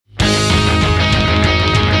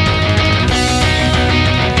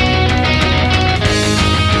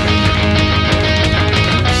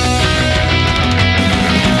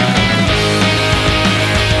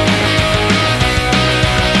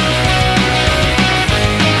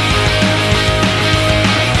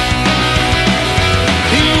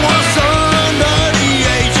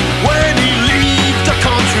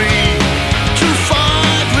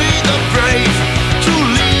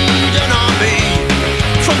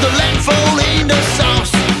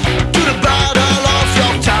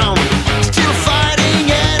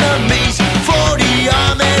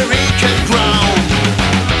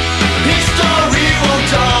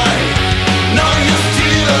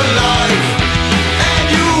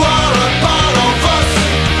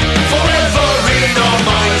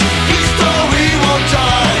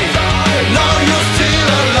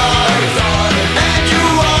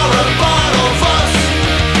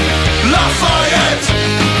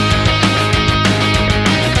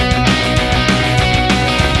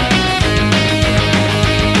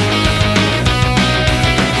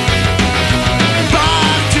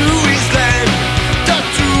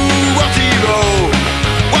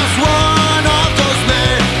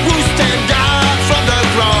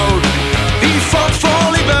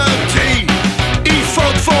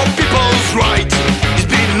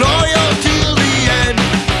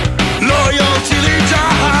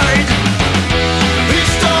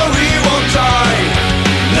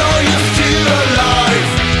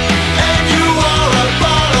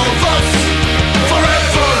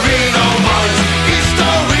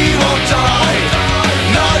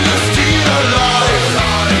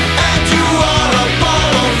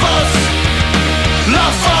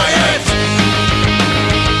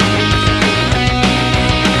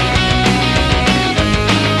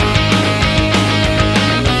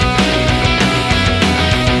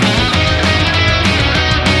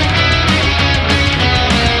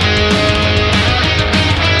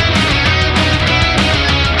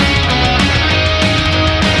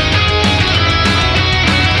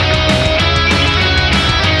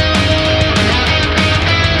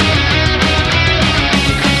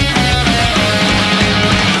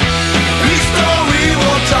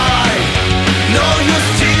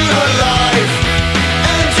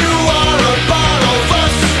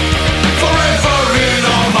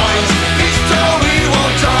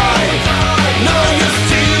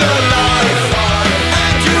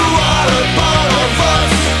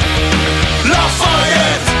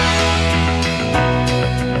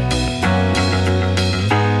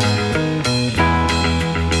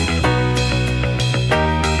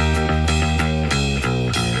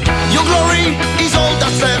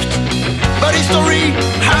but history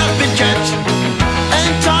has been kept,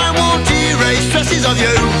 and time won't erase traces of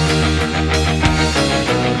you.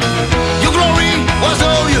 Your glory was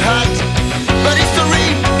all you had, but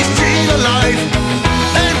history is still alive,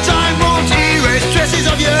 and time won't erase traces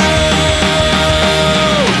of you.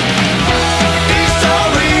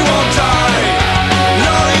 History won't die,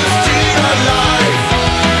 no, you're still alive,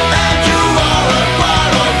 and you are a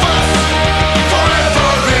part of us,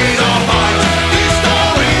 forever in our minds.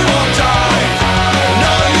 History won't die,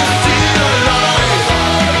 no, you're still alive,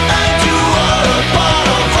 and you are a part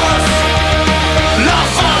of us,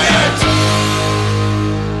 Lafayette.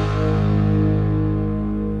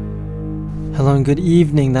 Hello and good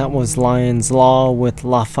evening. That was Lion's Law with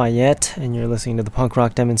Lafayette, and you're listening to the punk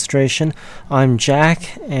rock demonstration. I'm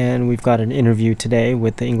Jack, and we've got an interview today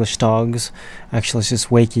with the English Dogs. Actually, it's just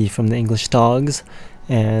Wakey from the English Dogs,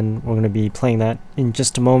 and we're going to be playing that in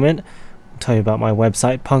just a moment. I'll tell you about my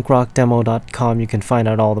website, punkrockdemo.com. You can find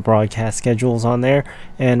out all the broadcast schedules on there,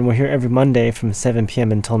 and we're here every Monday from 7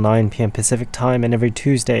 p.m. until 9 p.m. Pacific Time, and every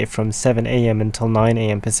Tuesday from 7 a.m. until 9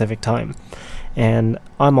 a.m. Pacific Time. And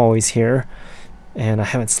I'm always here, and I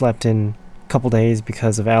haven't slept in a couple days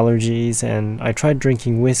because of allergies, and I tried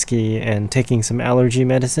drinking whiskey and taking some allergy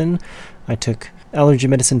medicine. I took allergy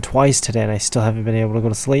medicine twice today, and I still haven't been able to go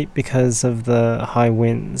to sleep because of the high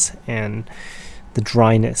winds and the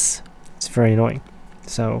dryness. It's very annoying.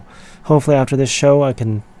 So hopefully after this show I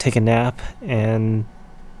can take a nap, and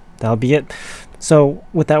that'll be it. So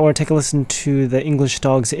with that, we're going to take a listen to the English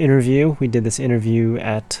Dogs interview. We did this interview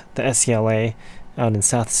at the SCLA out in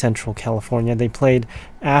South Central California. They played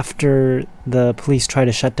after the police tried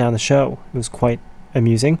to shut down the show. It was quite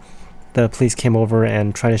amusing. The police came over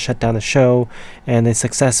and tried to shut down the show, and they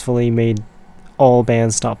successfully made all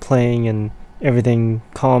bands stop playing and everything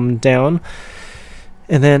calmed down.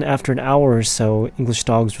 And then after an hour or so, English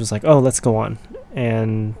Dogs was like, oh, let's go on.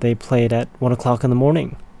 And they played at 1 o'clock in the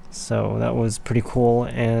morning. So that was pretty cool,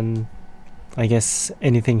 and I guess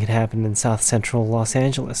anything could happen in South Central Los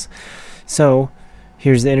Angeles. So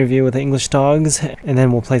here's the interview with the English Dogs, and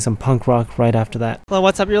then we'll play some punk rock right after that. Hello,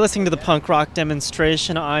 what's up? You're listening to the punk rock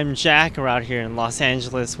demonstration. I'm Jack. We're out here in Los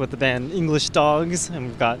Angeles with the band English Dogs, and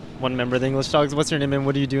we've got one member of the English Dogs. What's your name, and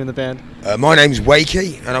what do you do in the band? My name's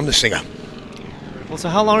Wakey, and I'm the singer. Well, so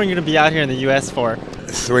how long are you going to be out here in the U.S. for?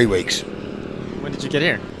 3 weeks. When did you get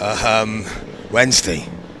here? Wednesday.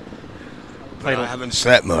 I haven't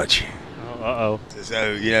slept much. Oh, uh-oh.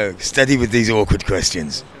 So, steady with these awkward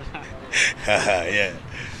questions. Yeah.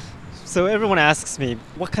 So everyone asks me,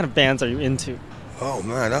 what kind of bands are you into? Oh,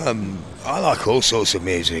 man, I like all sorts of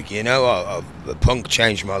music, punk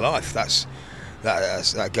changed my life.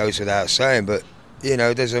 That goes without saying, but,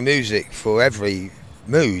 there's a music for every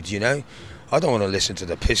mood, I don't want to listen to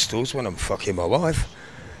the Pistols when I'm fucking my wife,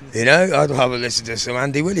 I'd rather listen to some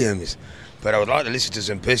Andy Williams. But I would like to listen to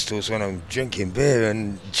some Pistols when I'm drinking beer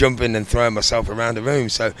and jumping and throwing myself around the room.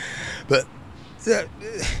 So, but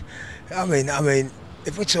I mean,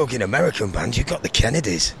 if we're talking American bands, you've got the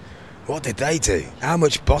Kennedys. What did they do? How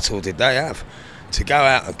much bottle did they have to go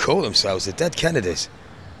out and call themselves the Dead Kennedys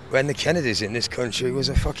when the Kennedys in this country was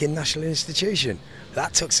a fucking national institution?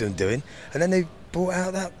 That took some doing, and then they brought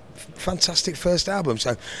out that fantastic first album.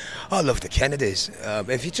 So I love the Kennedys.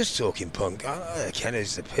 If you're just talking punk, the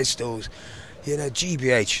Kennedys, the Pistols,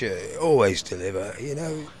 GBH always deliver.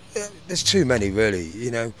 There's too many really.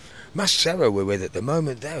 Mascara we're with at the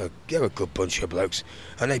moment. They're a good bunch of blokes,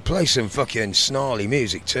 and they play some fucking snarly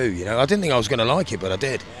music too. I didn't think I was going to like it, but I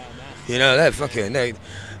did. They're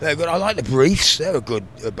good. I like the Briefs. They're a good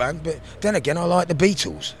band, but then again, I like the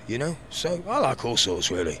Beatles. So I like all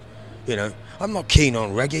sorts really. I'm not keen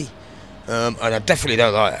on reggae, and I definitely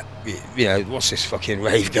don't like, what's this fucking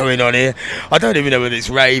rave going on here? I don't even know whether it's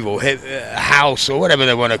rave or hip, house or whatever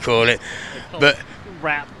they want to call it. But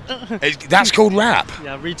rap. That's called rap.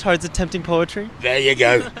 Yeah, retards attempting poetry. There you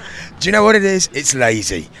go. Do you know what it is? It's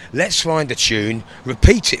lazy. Let's find a tune,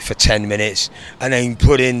 repeat it for 10 minutes, and then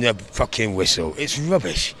put in the fucking whistle. It's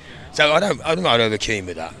rubbish. So I'm not over keen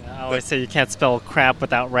with that. Yeah, I always say you can't spell crap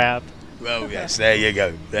without rap. Well, yes, there you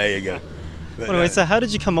go. But anyway, so how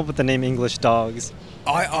did you come up with the name English Dogs?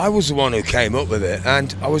 I was the one who came up with it,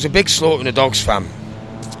 and I was a big Slaughter and the Dogs fan,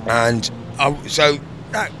 and I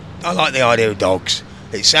like the idea of dogs.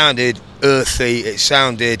 It sounded earthy, it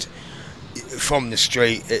sounded from the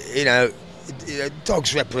street,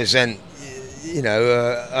 dogs represent,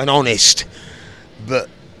 an honest but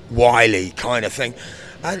wily kind of thing,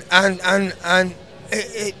 and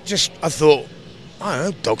it just, I thought, I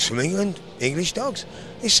don't know, Dogs from England, English Dogs.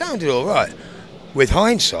 It sounded all right. With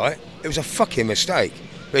hindsight, it was a fucking mistake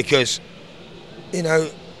because,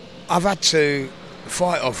 I've had to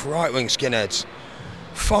fight off right-wing skinheads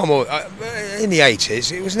far more in the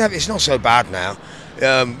 80s. It's not so bad now,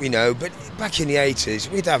 but back in the 80s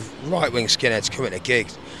we'd have right-wing skinheads coming to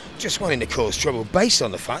gigs just wanting to cause trouble based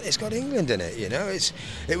on the fact it's got England in it.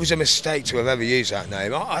 It was a mistake to have ever used that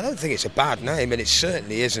name. I don't think it's a bad name, and it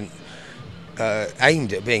certainly isn't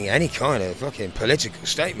aimed at being any kind of fucking political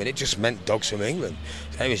statement. It just meant dogs from England,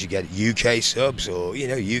 same as you get UK subs or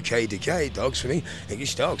UK decay, dogs from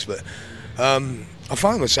English dogs. But I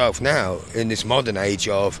find myself now in this modern age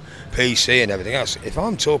of PC and everything else, if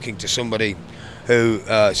I'm talking to somebody who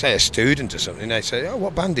say a student or something, they say, "Oh,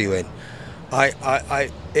 what band are you in?"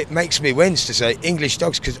 It makes me wince to say English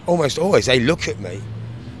dogs, because almost always they look at me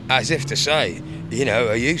as if to say,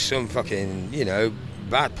 are you some fucking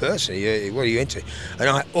bad person? What are you into? And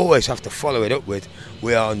I always have to follow it up with,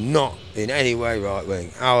 we are not in any way right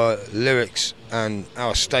wing. Our lyrics and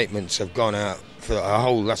our statements have gone out for a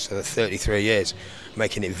whole last of the 33 years,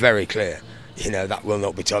 making it very clear, that will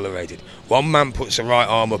not be tolerated. One man puts the right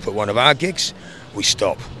arm up at one of our gigs, we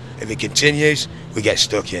stop. If it continues, we get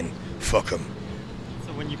stuck in. Fuck 'em.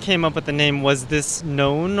 So when you came up with the name, was this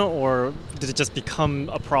known, or did it just become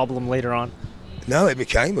a problem later on? No, it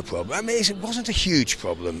became a problem. I mean, it wasn't a huge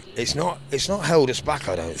problem. It's not held us back,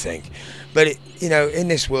 I don't think. But in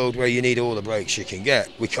this world where you need all the breaks you can get,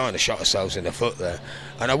 we kind of shot ourselves in the foot there.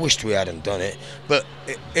 And I wished we hadn't done it. But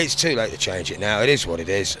it's too late to change it now. It is what it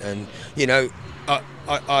is. And I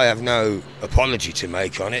have no apology to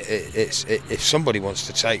make on it. If somebody wants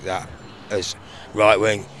to take that as right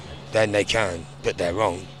wing, then they can. But they're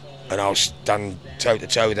wrong. And I'll stand toe to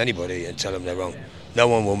toe with anybody and tell them they're wrong. No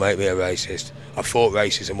one will make me a racist. I fought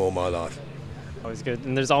racism all my life. Always good.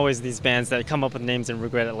 And there's always these bands that come up with names and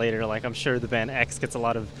regret it later. Like, I'm sure the band X gets a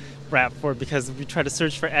lot of rap for it, because if you try to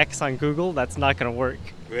search for X on Google, that's not going to work.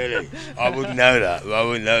 Really? I wouldn't know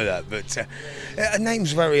that. But a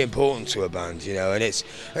name's very important to a band, and it's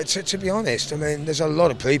to be honest, I mean, there's a lot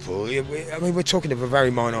of people. We're talking of a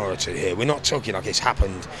very minority here. We're not talking like it's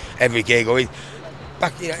happened every gig. It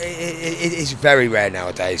is very rare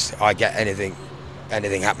nowadays I get anything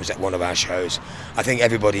happens at one of our shows. I think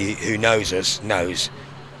everybody who knows us knows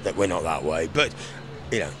that we're not that way. But,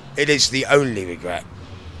 it is the only regret.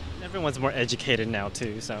 Everyone's more educated now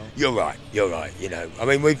too, so. You're right. I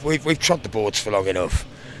mean, we've trod the boards for long enough.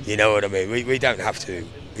 You know what I mean? We don't have to,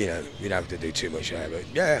 you don't have to do too much there. But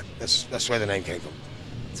yeah, that's where the name came from.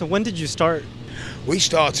 So when did you start? We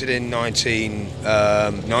started in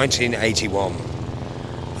 1981.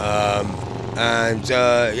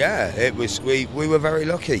 It was we were very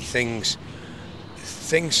lucky. Things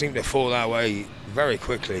seemed to fall our way very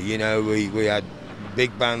quickly. We had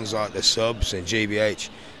big bands like the Subs and GBH.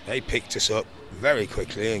 They picked us up very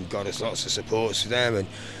quickly and got us lots of support for them. And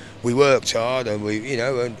we worked hard, and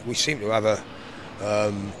we seemed to have a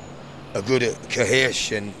good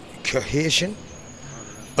cohesion,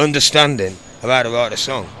 understanding of how to write a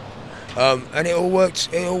song. And it all worked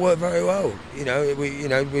very well.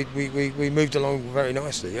 We moved along very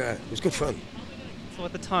nicely. Yeah, it was good fun. So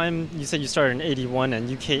at the time, you said you started in 81,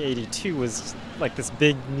 and UK 82 was like this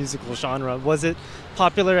big musical genre. Was it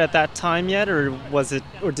popular at that time yet, or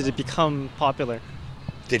did it become popular?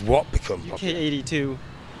 Did what become UK popular? 82.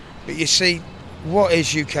 But you see, what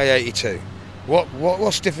is UK 82?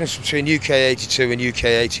 What's the difference between UK 82 and UK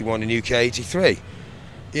 81 and UK 83?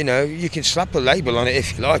 You can slap a label on it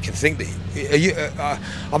if you like and think that...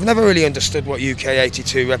 I've never really understood what UK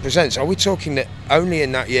 82 represents. Are we talking that only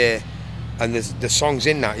in that year and the songs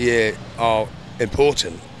in that year are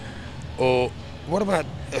important? Or what about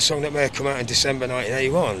a song that may have come out in December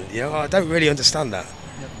 1981? I don't really understand that.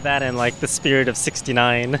 That and like the spirit of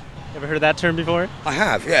 69. Ever heard that term before? I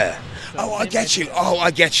have, yeah. I get you.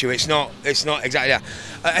 It's not exactly that.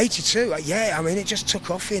 82, yeah, I mean, it just took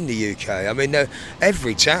off in the UK. I mean,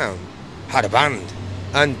 every town had a band,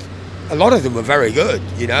 and a lot of them were very good,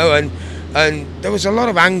 and there was a lot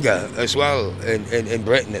of anger as well in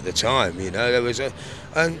Britain at the time,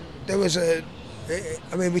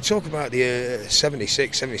 I mean, we talk about the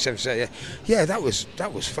 76, 77, yeah, that was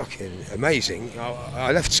fucking amazing.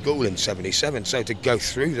 I left school in 77, so to go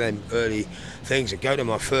through them early things and go to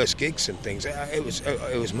my first gigs and things, it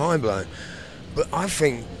was mind-blowing. But I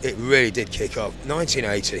think it really did kick off.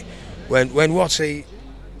 1980, when Watty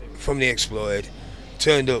from The Exploited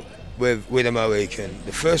turned up with a Mohican,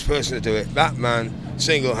 the first person to do it, that man,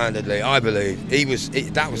 single-handedly, I believe,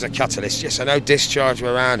 that was a catalyst. Yes, I know Discharge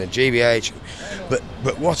were around and GBH, but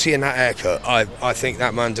Watty and that haircut, I think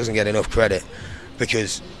that man doesn't get enough credit,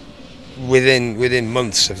 because within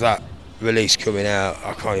months of that release coming out,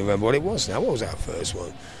 I can't even remember what it was now. What was our first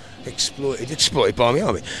one? exploited by my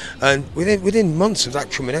army. And within months of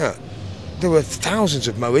that coming out, there were thousands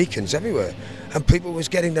of Mohicans everywhere, and people was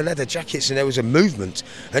getting the leather jackets, and there was a movement.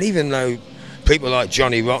 And even though people like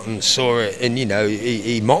Johnny Rotten saw it and, you know,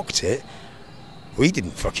 he mocked it, we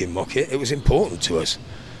didn't fucking mock it. It was important to us.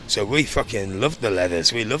 So we fucking loved the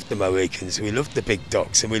leathers, we loved the Mohicans, we loved the big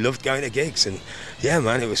docks, and we loved going to gigs. And yeah,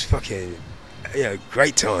 man, it was fucking, you know,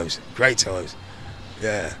 great times.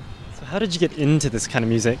 Yeah. So how did you get into this kind of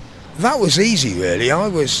music? That was easy, really. I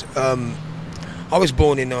was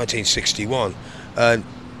born in 1961, and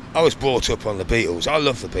I was brought up on the Beatles. I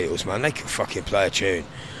love the Beatles, man. They could fucking play a tune,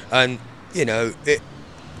 and you know it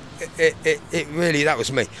really, that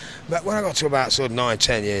was me. But when I got to about sort of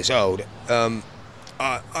 9-10 years old,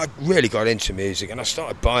 I really got into music, and I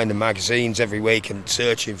started buying the magazines every week and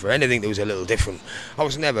searching for anything that was a little different. I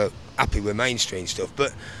was never happy with mainstream stuff,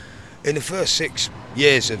 but in the first 6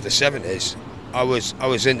 years of the 70s, I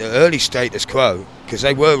was into early Status Quo, because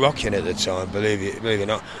they were rocking at the time, believe it or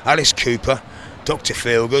not. Alice Cooper, Dr.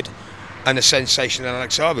 Feelgood, and the Sensational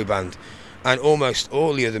Alex Harvey Band. And almost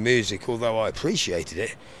all the other music, although I appreciated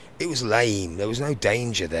it, it was lame. There was no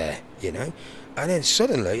danger there, you know. And then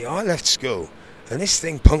suddenly I left school, and this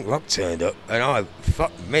thing, punk rock, turned up, and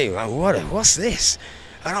fuck me, man, what's this?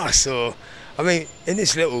 And I saw, I mean, in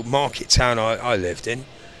this little market town I lived in,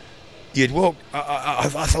 you'd walk, I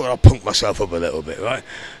thought I'd punk myself up a little bit, right?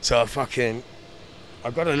 So I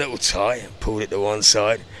got a little tie and pulled it to one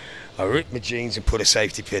side. I ripped my jeans and put a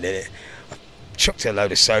safety pin in it. I chucked a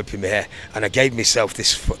load of soap in my hair, and I gave myself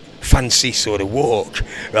this fancy sort of walk,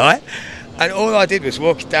 right? And all I did was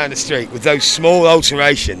walk down the street with those small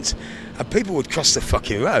alterations, and people would cross the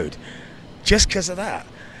fucking road just because of that.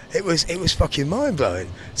 It was fucking mind-blowing.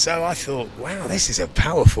 So I thought, wow, this is a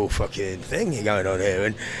powerful fucking thing going on here,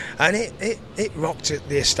 and it rocked at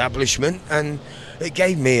the establishment, and it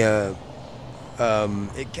gave me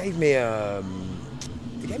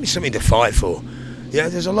something to fight for. You know,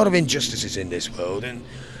 there's a lot of injustices in this world, and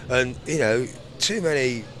you know, too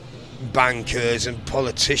many bankers and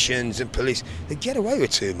politicians and police, they get away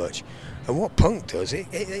with too much. And what punk does, it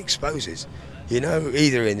exposes, you know,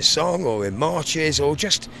 either in song or in marches or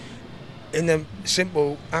just in the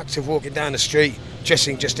simple act of walking down the street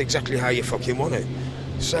dressing just exactly how you fucking want to.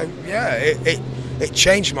 So yeah, it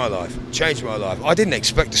changed my life. I didn't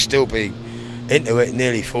expect to still be into it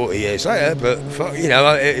nearly 40 years later, but you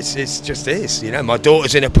know, it's just is. You know, my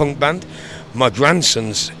daughter's in a punk band. My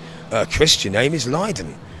grandson's Christian name is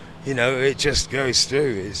Lydon. You know, it just goes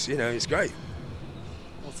through. It's great.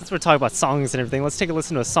 Well, since we're talking about songs and everything, let's take a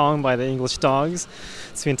listen to a song by the English Dogs.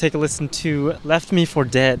 So we can take a listen to Left Me for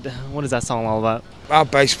Dead. What is that song all about? Our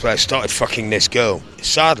bass player started fucking this girl.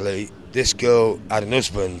 Sadly, this girl had an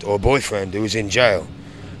husband or boyfriend who was in jail.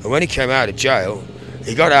 And when he came out of jail,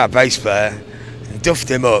 he got our bass player and duffed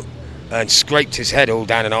him up and scraped his head all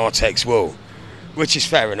down an Artex wall, which is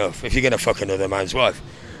fair enough if you're going to fuck another man's wife.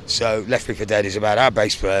 So Left Me for Dead is about our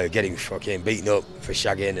bass player getting fucking beaten up for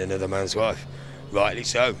shagging another man's wife. Rightly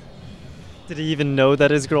so. Did he even know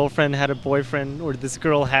that his girlfriend had a boyfriend, or this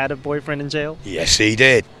girl had a boyfriend in jail? Yes, he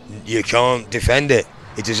did. You can't defend it.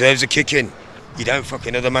 He deserves a kicking. You don't fuck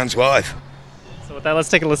another man's wife. So with that, let's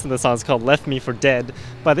take a listen to the song. It's called Left Me for Dead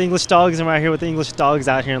by the English Dogs, and we're out here with the English Dogs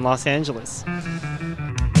out here in Los Angeles.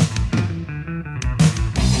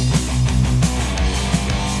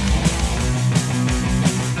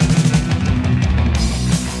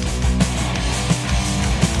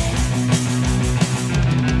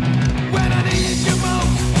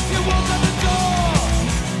 Feel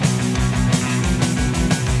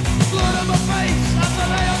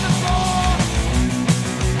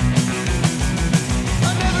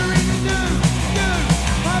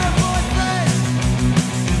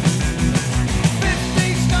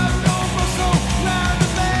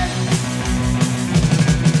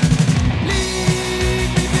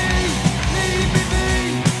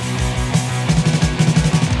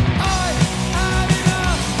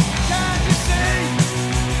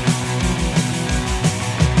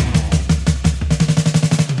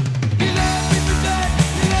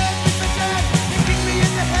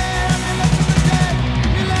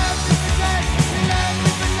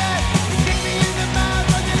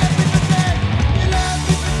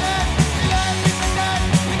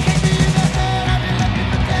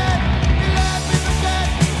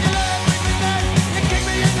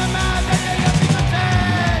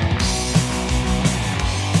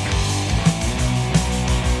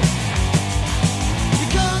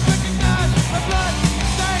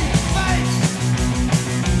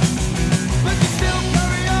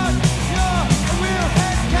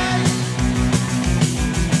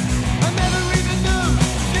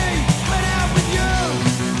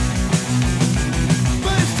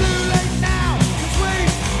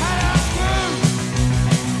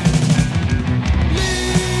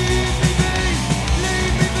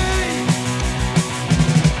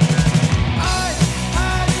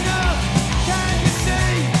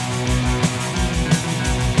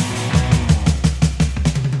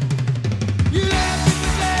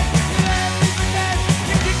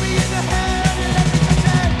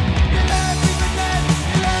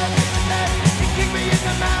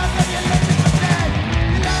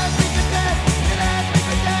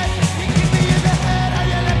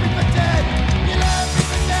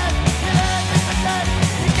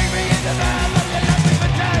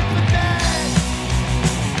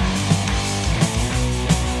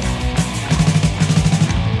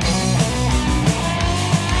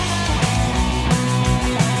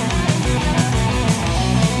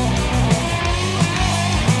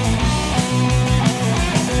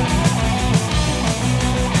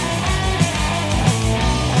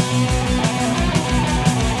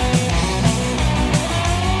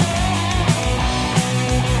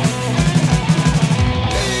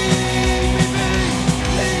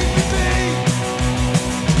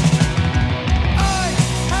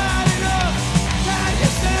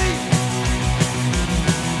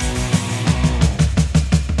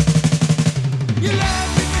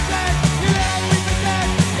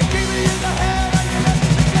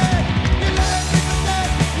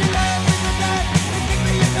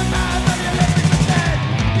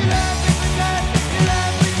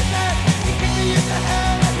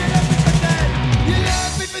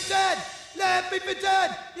left me for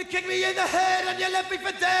dead. You kicked me in the head and you left me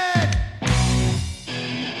for dead.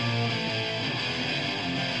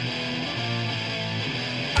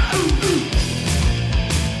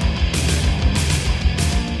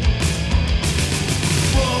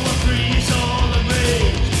 World War III is all the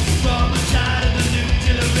rage. From the tide of the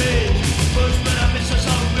nuclear age. Push but I miss us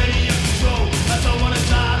already in control. I don't wanna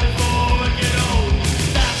die before I get old.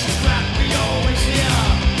 That's the crap we always hear.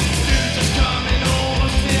 News is coming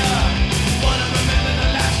almost here. Wanna remember the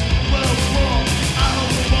last World War. I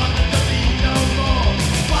hope the one that there'll be no more.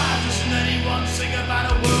 Why doesn't anyone sing about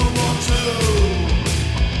a World War II?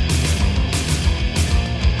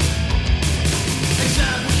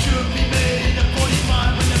 Examples should be made at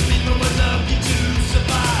 45 when the people were lucky to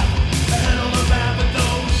survive. I heard all around, but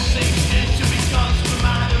those 6 years should be constant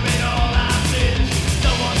reminder in all our fears.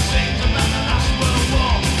 No one sings about the last World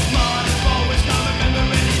War. Modern always can't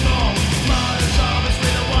remember anymore. Modern's always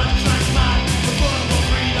with a one-track mind. The World War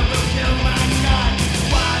III that will kill mankind.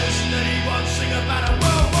 Why doesn't anyone sing about a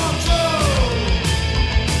World War II?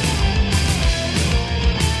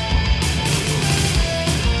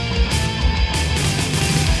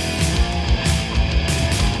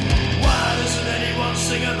 Why doesn't anyone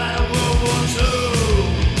sing about a World War II?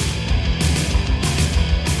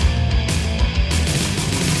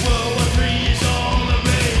 World War III is all the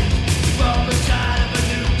rage. From the tide of a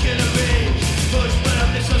nuclear age. Push but I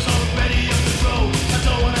miss us already in control. I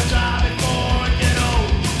don't wanna die before I get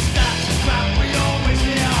old. That's the crap we always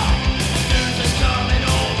hear. News is coming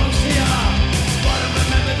almost here. Wanna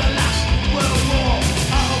remember the last World War.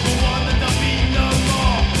 I hope the one that there'll be no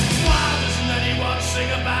more. Why doesn't anyone sing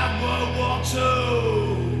about World War II?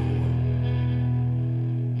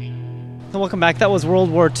 And welcome back. That was World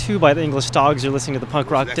War II by the English Dogs. You're listening to the punk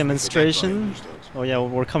rock demonstration. Oh yeah,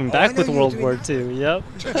 we're coming Oh, I back know with you're World doing War that. II. Yep.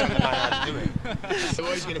 Tell a man how to do it. So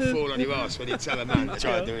always going to fall on your ass when you tell a man to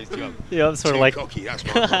try to do his job. Yep. Sort Too of like cocky, that's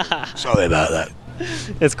my problem. Sorry about that.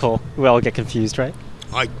 it's cool. We all get confused, right?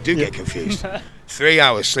 I do get confused. 3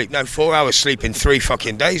 hours sleep, no, 4 hours sleep in 3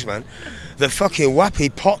 fucking days, man. The fucking wappy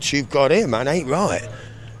pots you've got here, man, ain't right.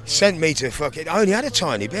 Sent me to fucking, I only had a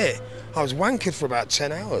tiny bit. I was wankered for about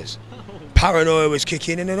 10 hours. Paranoia was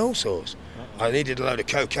kicking in and all sorts. I needed a load of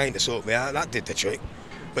cocaine to sort me out, that did the trick.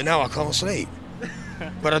 But now I can't sleep.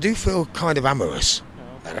 But I do feel kind of amorous.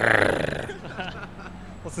 Well,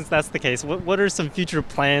 since that's the case, what are some future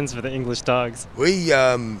plans for the English Dogs? We've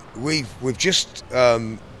just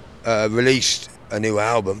released a new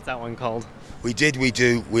album. What's that one called? We did, we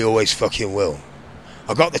do, we always fucking will.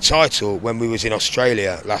 I got the title when we was in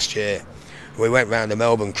Australia last year. We went round the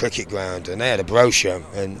Melbourne Cricket Ground and they had a brochure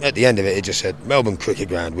and at the end of it just said, Melbourne Cricket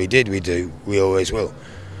Ground, we did, we do, we always will.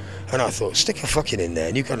 And I thought, stick a fucking in there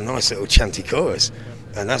and you've got a nice little chanty chorus.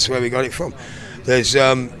 And that's where we got it from. There's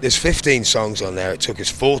 15 songs on there. It took us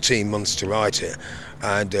 14 months to write it.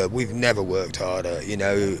 And we've never worked harder. You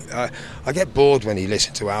know, I get bored when you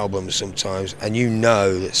listen to albums sometimes, and you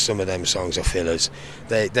know that some of them songs are fillers.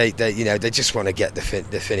 They just want to get the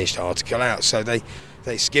finished article out, so they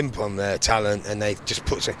skimp on their talent and they just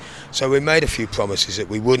put. So we made a few promises that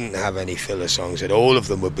we wouldn't have any filler songs, that all of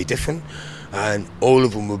them would be different, and all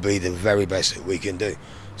of them would be the very best that we can do.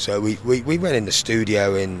 So we went in the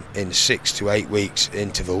studio in 6 to 8 weeks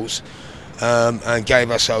intervals. And gave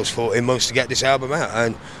ourselves 14 months to get this album out,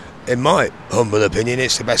 and in my humble opinion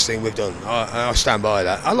it's the best thing we've done. I stand by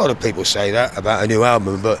that. A lot of people say that about a new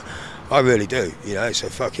album, but I really do. You know, it's a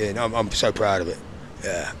fucking, I'm so proud of it.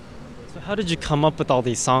 Yeah. So how did you come up with all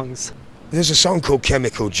these songs? There's a song called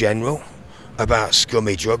Chemical General about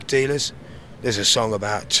scummy drug dealers. There's a song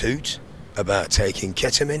about Toot, about taking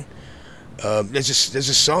ketamine. There's a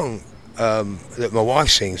song that my wife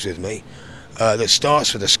sings with me that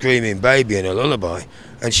starts with a screaming baby and a lullaby,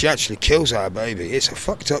 and she actually kills our baby. It's a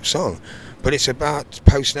fucked up song, but it's about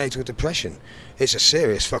postnatal depression. It's a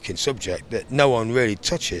serious fucking subject that no one really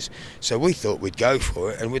touches, so we thought we'd go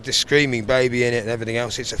for it, and with the screaming baby in it and everything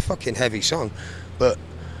else, it's a fucking heavy song. But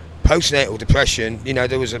postnatal depression, you know,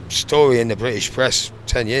 there was a story in the British press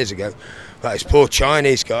 10 years ago about this poor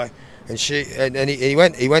Chinese guy, and he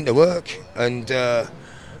went to work, and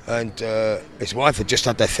his wife had just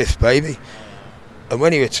had their 5th baby. And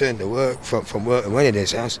when he returned to work from work and went in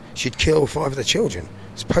his house, she'd killed 5 of the children.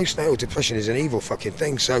 Postnatal depression is an evil fucking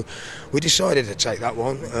thing. So we decided to take that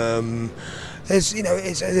one. There's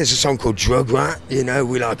a song called Drug Rat. You know,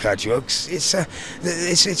 we like our drugs. It's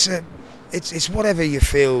whatever you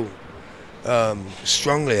feel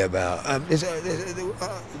strongly about.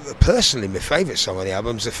 Personally, my favourite song on the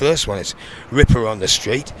album is the first one. It's Ripper on the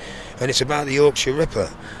Street, and it's about the Yorkshire Ripper.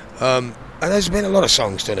 And there's been a lot of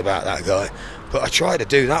songs done about that guy. But I tried to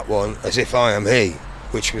do that one as if I am he,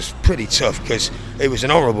 which was pretty tough because it was an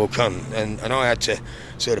horrible cunt, and I had to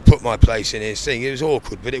sort of put my place in his thing. It was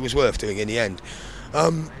awkward, but it was worth doing in the end.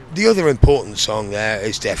 The other important song there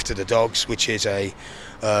is Death to the Dogs, which is a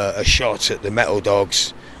shot at the Metal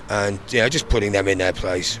Dogs, and just putting them in their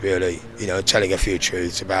place, really, telling a few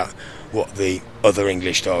truths about what the other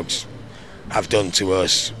English Dogs have done to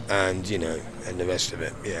us, and the rest of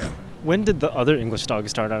it. When did the other English Dogs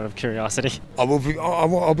start, out of curiosity?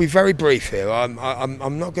 I'll be very brief here.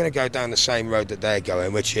 I'm not going to go down the same road that they're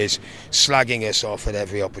going, which is slagging us off at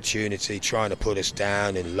every opportunity, trying to put us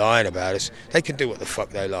down and lying about us. They can do what the fuck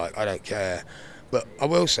they like. I don't care. But I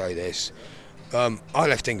will say this. I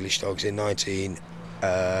left English Dogs in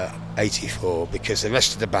 1984 because the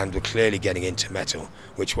rest of the band were clearly getting into metal,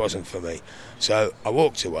 which wasn't for me. So I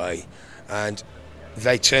walked away, and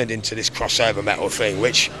they turned into this crossover metal thing,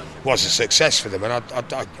 which was a success for them, and I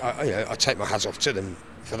take my hats off to them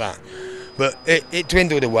for that. But it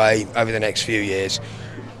dwindled away over the next few years.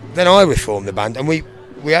 Then I reformed the band, and we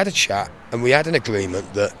had a chat, and we had an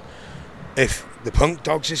agreement that if the Punk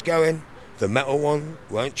Dogs is going, the metal one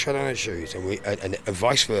won't tread on our shoes, and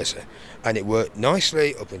vice versa. And it worked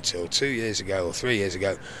nicely up until 2 years ago or 3 years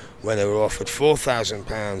ago, when they were offered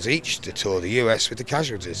 £4,000 each to tour the US with the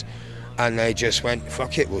Casualties. And they just went,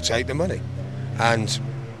 fuck it, we'll take the money. And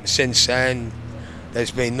since then,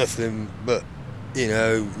 there's been nothing but,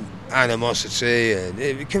 animosity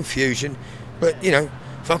and confusion. But,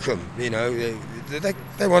 fuck them. They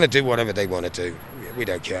want to do whatever they want to do. We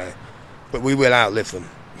don't care. But we will outlive them.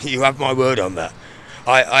 You have my word on that.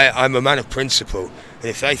 I'm a man of principle. And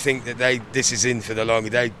if they think that this is in for the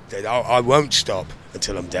long, I won't stop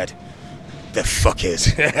until I'm dead. The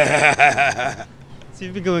fuckers. So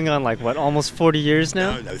you've been going on almost 40 years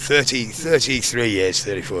now? No, 33 years,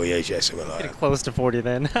 34 years, something like that. Close to 40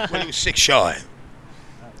 then. Well, it was 6 shy.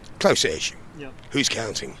 Close-ish. Yep. Who's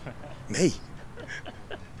counting? Me.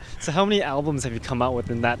 So how many albums have you come out with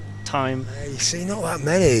in that time? You see, not that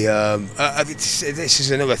many. This is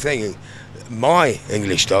another thing. My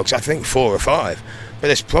English Dogs, I think 4 or 5. But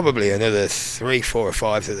there's probably another 3, 4 or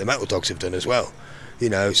 5 that the Metal Dogs have done as well.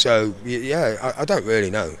 So, I don't really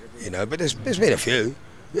know. But there's been a few,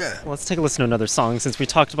 yeah. Well, let's take a listen to another song, since we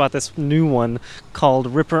talked about this new one called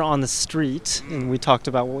Ripper on the Street, and we talked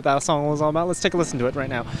about what that song was all about. Let's take a listen to it right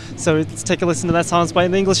now. So let's take a listen to that song. It's by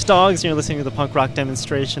the English Dogs, and you're listening to the Punk Rock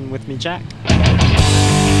Demonstration with me, Jack.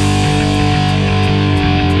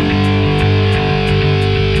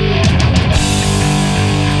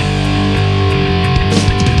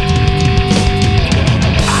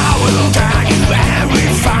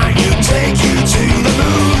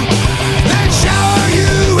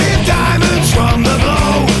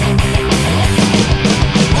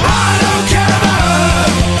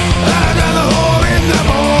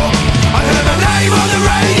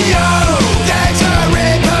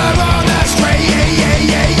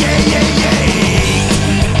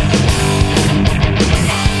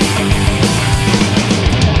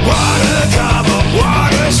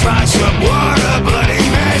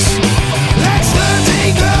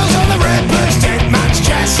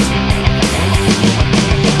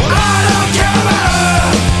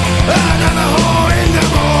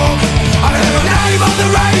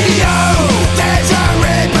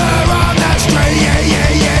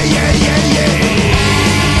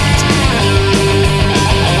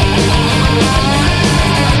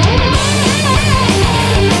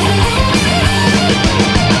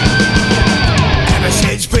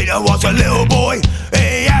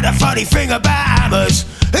 Thing about hammers.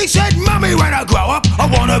 He said, Mummy, when I grow up, I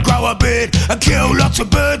wanna grow a beard and kill lots of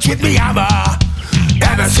birds with me hammer.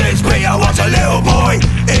 Ever since Peter was a little boy,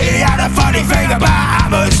 he had a funny thing about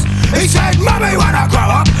hammers. He said, Mummy, when I grow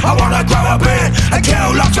up, I wanna grow a beard and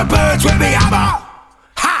kill lots of birds with me hammer.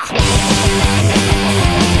 Ha!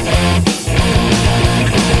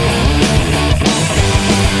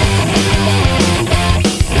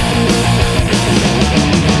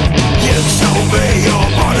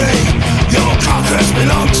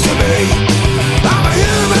 Belongs to me. I'm a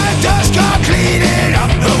human dust car cleaning up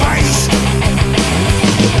the waste.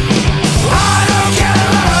 I don't care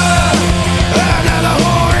about her, another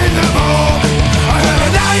whore in the morgue. I heard a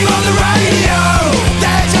name on the radio.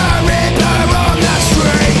 There's a ripper on the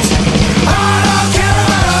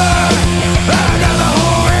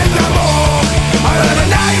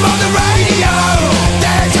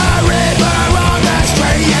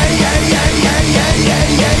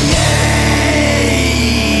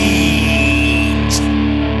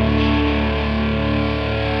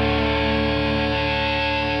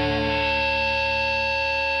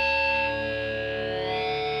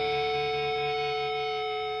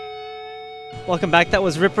Welcome back. That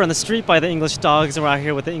was Ripper on the Street by the English Dogs, and we're out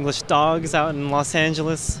here with the English Dogs out in Los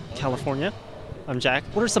Angeles, California. I'm Jack.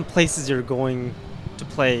 What are some places you're going to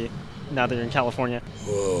play now that you're in California?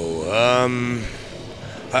 Oh,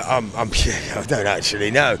 I don't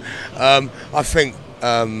actually know. I think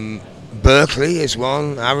Berkeley is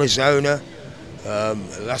one, Arizona,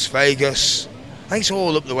 Las Vegas. I think it's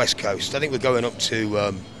all up the West Coast. I think we're going up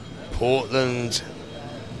to Portland,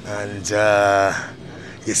 and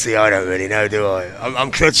you see, I don't really know, do I?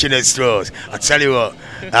 I'm clutching at straws. I tell you what,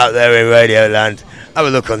 out there in Radio Land, have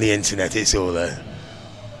a look on the internet, it's all there.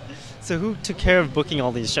 So who took care of booking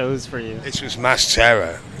all these shows for you? This was Mass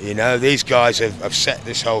Terror, you know. These guys have set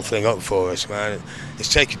this whole thing up for us, man.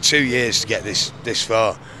 It's taken 2 years to get this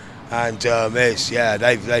far, and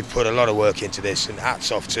they've put a lot of work into this, and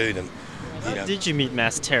hats off to them. How did you meet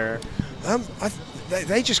Mass Terror?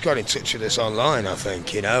 They just got in touch with us online, I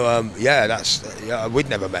think. We'd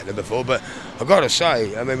never met them before, but I've got to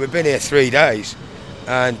say, I mean, we've been here 3 days,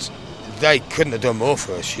 and they couldn't have done more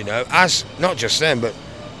for us, you know. As not just them, but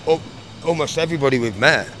almost everybody we've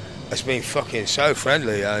met has been fucking so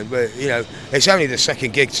friendly. It's only the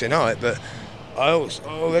second gig tonight, but I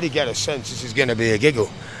already get a sense this is going to be a giggle.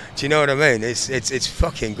 Do you know what I mean? It's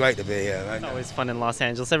fucking great to be here. Right? It's always fun in Los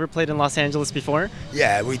Angeles. Ever played in Los Angeles before?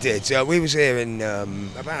 Yeah, we did. We was here in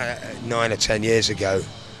about 9 or 10 years ago.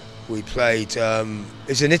 We played.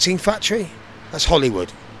 Is a knitting factory? That's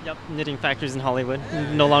Hollywood. Yep, knitting factories in Hollywood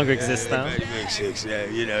no longer exist though.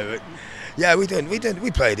 Yeah, we did.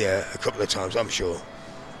 We played here a couple of times, I'm sure.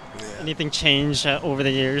 Yeah. Anything changed over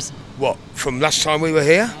the years? What, from last time we were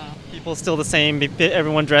here? People still the same?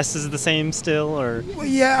 Everyone dresses the same still, or? Well,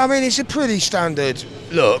 yeah, I mean, it's a pretty standard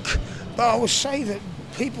look, but I would say that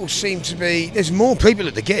people seem to be. There's more people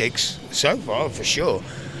at the gigs so far, for sure.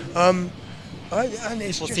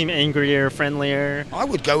 People seem angrier, friendlier. I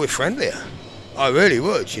would go with friendlier. I really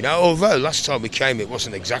would, you know. Although last time we came, it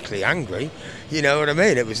wasn't exactly angry. You know what I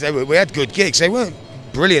mean? We had good gigs. They weren't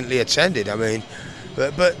brilliantly attended. I mean,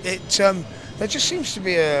 but there just seems to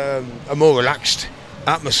be a more relaxed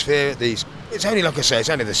atmosphere at these. It's only, like I say, it's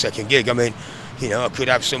only the second gig. I mean, you know, I could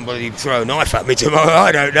have somebody throw a knife at me tomorrow.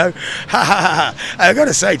 I don't know. I got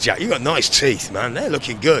to say, Jack, you got nice teeth, man. They're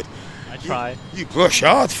looking good. I try. You brush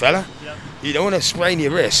hard, fella. Yep. You don't want to sprain your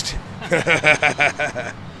wrist.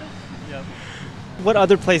 Yep. What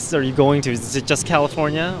other places are you going to? Is it just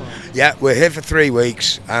California? Yeah, we're here for 3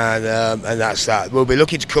 weeks, and that's that. We'll be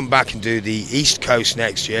looking to come back and do the East Coast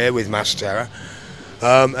next year with Mass Terror.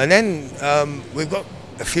 And then we've got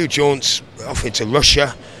a few jaunts off into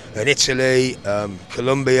Russia and Italy,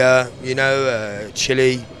 Colombia,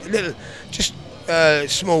 Chile, just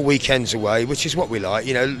small weekends away, which is what we like.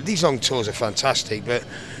 You know, these long tours are fantastic, but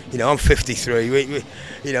you know, I'm 53.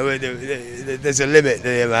 There's a limit to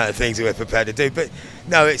the amount of things that we're prepared to do. But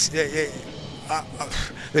no,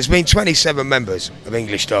 there's been 27 members of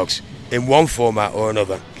English Dogs in one format or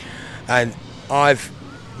another, and I've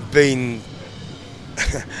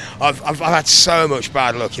had so much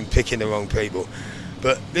bad luck in picking the wrong people,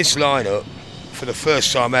 but this lineup, for the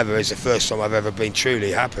first time ever, is the first time I've ever been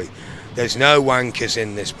truly happy. There's no wankers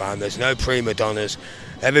in this band. There's no prima donnas.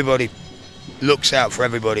 Everybody looks out for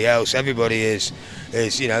everybody else. Everybody is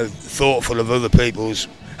thoughtful of other people's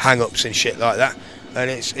hang-ups and shit like that. And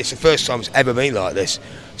it's the first time it's ever been like this.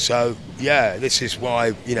 So yeah, this is why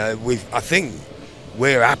I think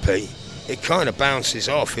we're happy. It kind of bounces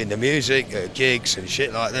off in the music, gigs and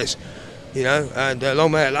shit like this, and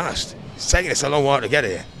long may it last. It's taken us a long while to get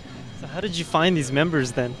here. So how did you find these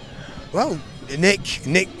members then? Well, Nick,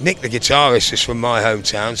 the guitarist, is from my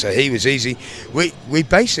hometown, so he was easy. We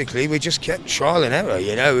just kept trial and error,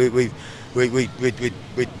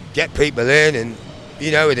 We'd get people in, and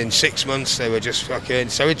within 6 months they were just fucking.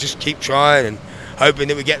 So we'd just keep trying and hoping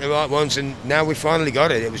that we get the right ones, and now we finally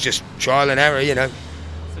got it. It was just trial and error,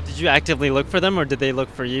 So did you actively look for them, or did they look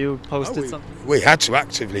for you? Posted something? We had to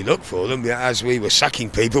actively look for them. As we were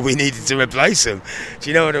sacking people, we needed to replace them. Do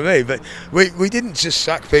you know what I mean? But we didn't just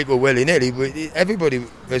sack people willy-nilly. Everybody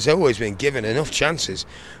has always been given enough chances.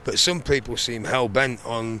 But some people seem hell-bent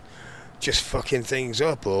on just fucking things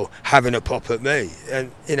up or having a pop at me.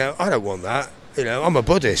 And, I don't want that. I'm a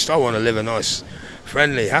Buddhist. I want to live a nice,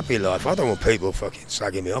 friendly, happy life. I don't want people fucking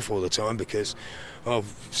slagging me off all the time because of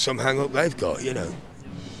some hang-up they've got, It's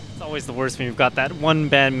always the worst when you've got that one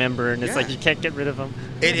band member and it's like you can't get rid of them.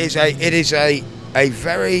 It is a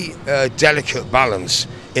very delicate balance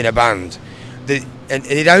in a band, and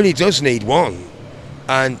it only does need one,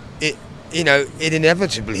 and it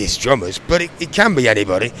inevitably is drummers, but it can be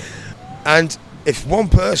anybody, and if one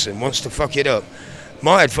person wants to fuck it up,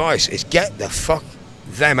 my advice is get the fuck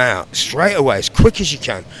them out straight away, as quick as you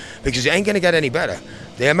can, because it ain't going to get any better.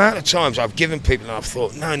 The amount of times I've given people and I've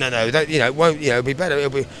thought, no, that, it won't, it'll be better.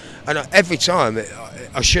 And every time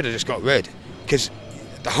I should have just got rid, because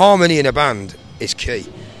the harmony in a band is key.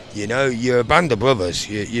 You're a band of brothers.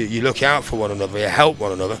 You look out for one another. You help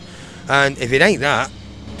one another. And if it ain't that,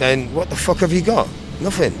 then what the fuck have you got?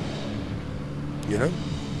 Nothing. So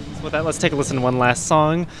with that, let's take a listen to one last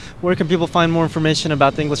song. Where can people find more information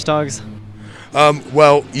about the English Dogs?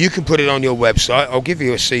 Well, you can put it on your website. I'll give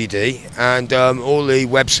you a CD, and all the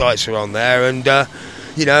websites are on there. And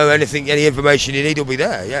any information you need will be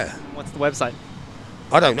there. Yeah. What's the website?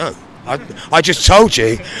 I don't know. I just told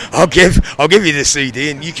you. I'll give you the CD,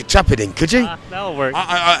 and you can tap it in. Could you? That'll work.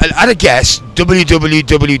 I had a guess.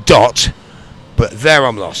 www. But there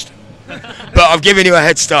I'm lost. But I've given you a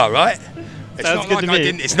head start, right? Sounds good to me.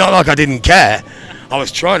 It's not like I didn't care. I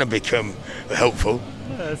was trying to become helpful.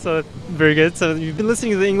 So very good. So you've been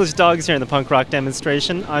listening to the English Dogs here in the punk rock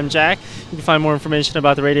demonstration. I'm Jack. You can find more information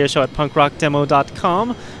about the radio show at punkrockdemo.com.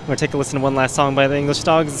 We're going to take a listen to one last song by the English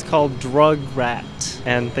Dogs. It's called Drug Rat.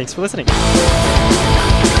 And thanks for listening.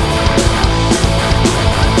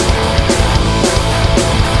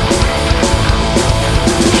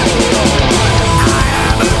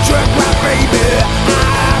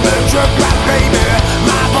 Drug rat, baby.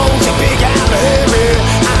 My balls are big and hairy.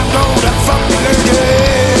 I'm gonna fuck the lady.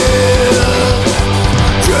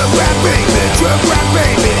 Drug rat,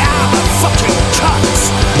 baby. I'm a fucking cunt.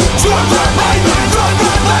 Drug rat, baby.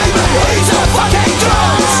 He's a fucking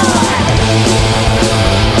cunt.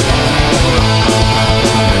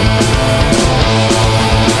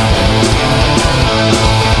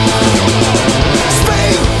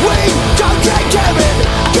 Speed, weed, cocaine, Kevin.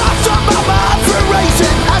 Got some of my for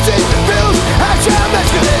racing. Bills,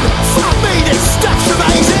 masculine. Fuck me, this stuff's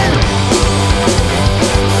amazing.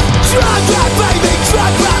 Drug rat,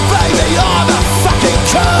 baby. I'm a fucking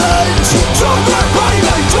cunt. Drug rat, baby.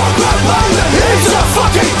 He's a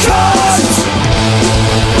fucking cunt.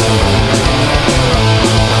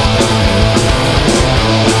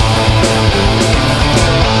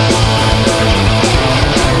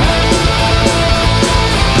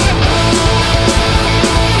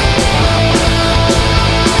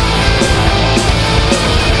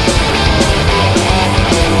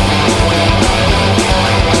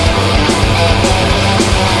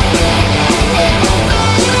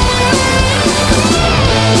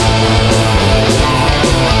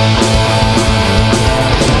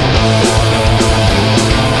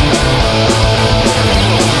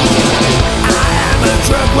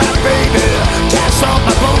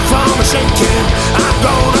 I'm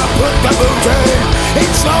gonna put the boot in.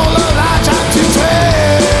 It's all a lie, time to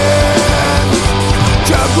turn.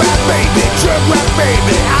 Drug rat, baby.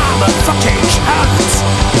 I'm a fucking cunt.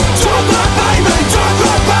 Drug rat, baby.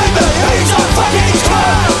 He's a fucking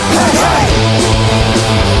cunt. Hey.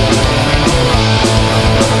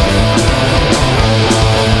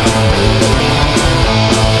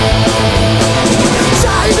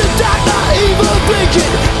 Time to die, not even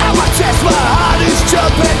blinking. At my chest, my heart is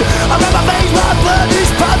jumping. I'm at my veins, my blood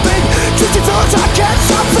is pumping. Twisted thoughts, I can't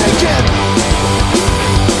stop thinking.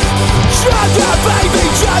 Drug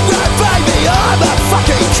rat, baby. I'm a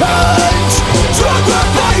fucking cunt. Drug rat,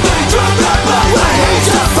 baby. He's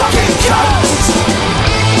a fucking cunt.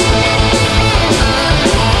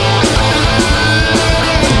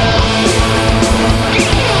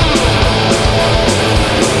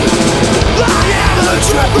 I am a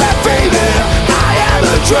drug rat, baby.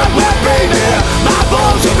 Drug rat, baby. My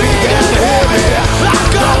balls are big and heavy. I'm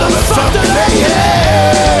gonna fuck the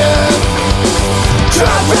mayhem.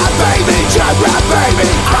 Drug rat, baby.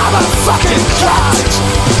 I'm a fucking cunt.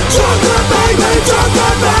 Drug rat, baby.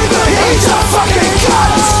 He's a fucking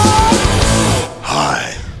cunt.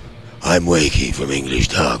 Hi, I'm Wakey from English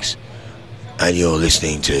Dogs, and you're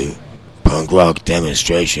listening to Punk Rock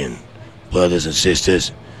Demonstration. Brothers and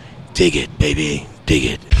sisters, dig it, baby, dig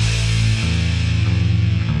it.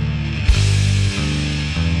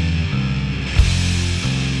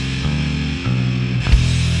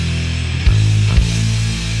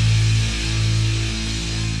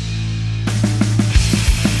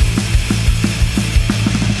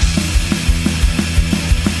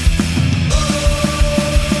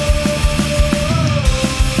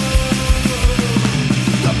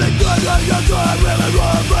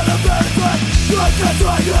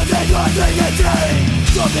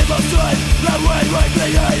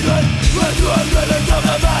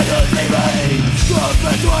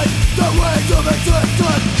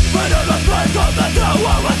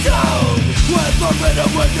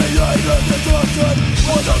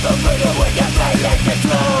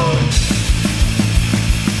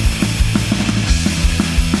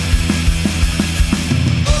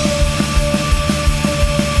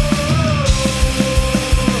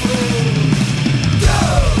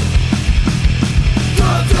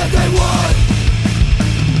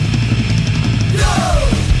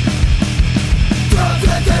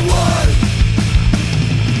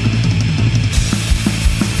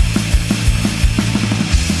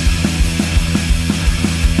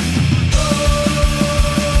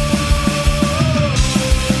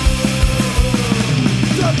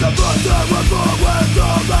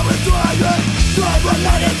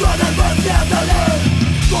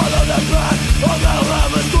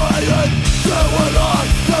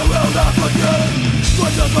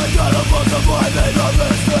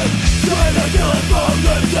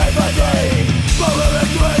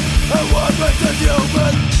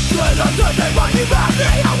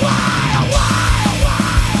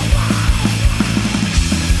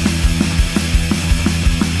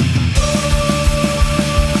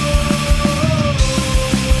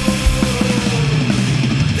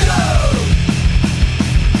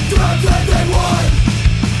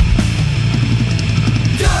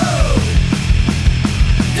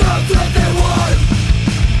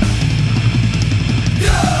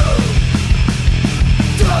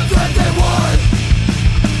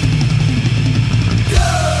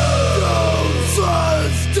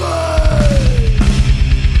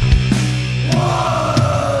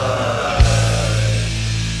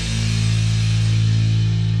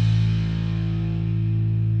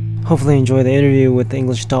 Hopefully enjoy the interview with the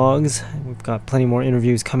English Dogs. We've got plenty more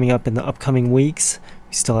interviews coming up in the upcoming weeks.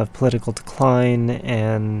 We still have Political Decline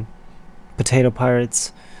and Potato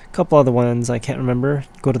Pirates, a couple other ones I can't remember.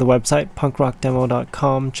 Go to the website,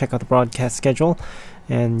 punkrockdemo.com, check out the broadcast schedule,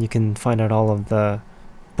 and you can find out all of the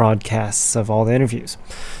broadcasts of all the interviews.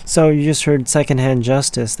 So you just heard Secondhand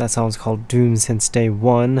Justice. That song's called Doom Since Day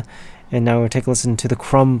One. And now we'll take a listen to the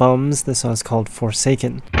Crumb Bums. This song's called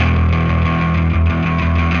Forsaken.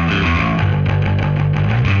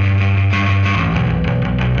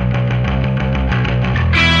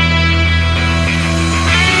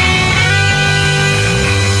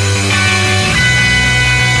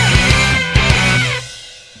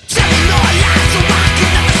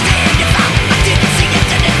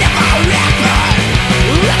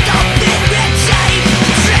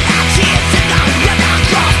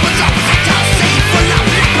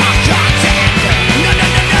 No, no,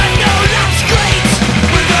 no, no.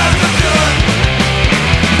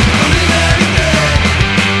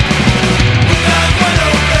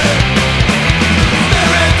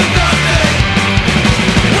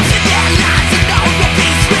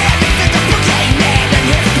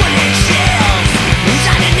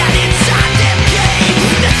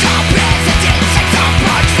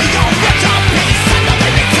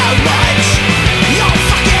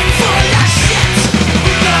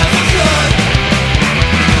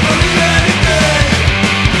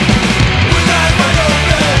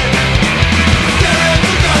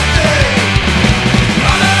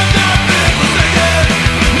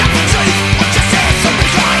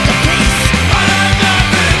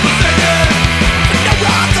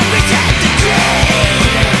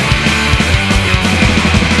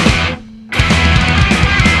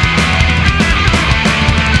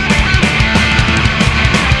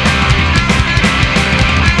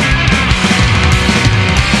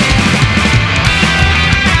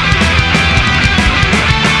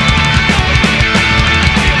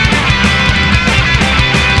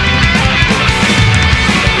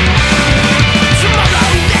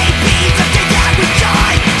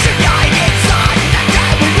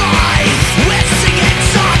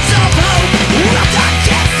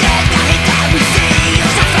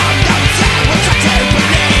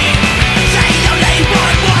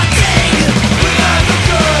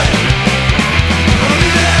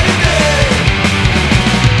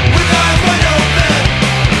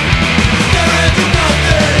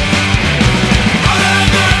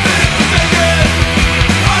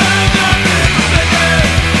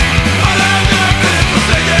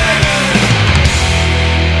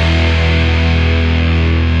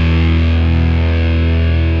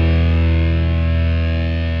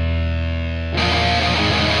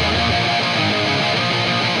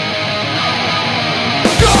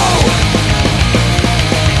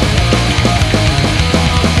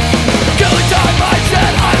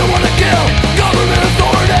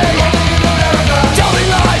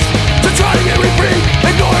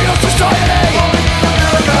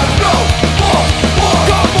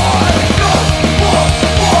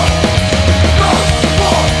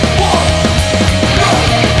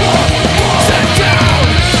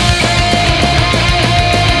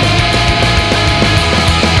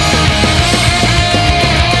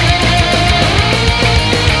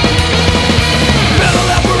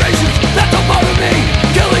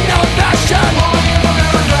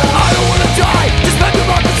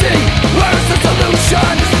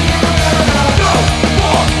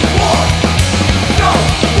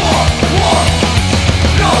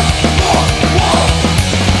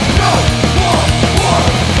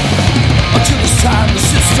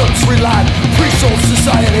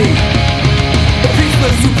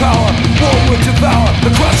 power, war would devour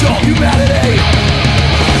and crush all humanity.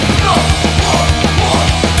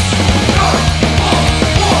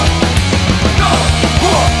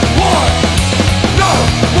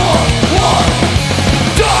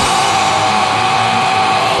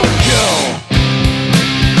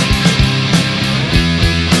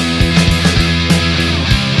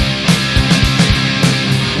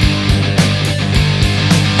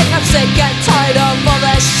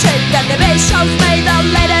 Shows me the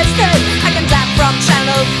latest hit. I can tap from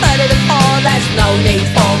channel 30 to 4. There's no need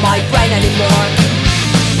for my brain anymore.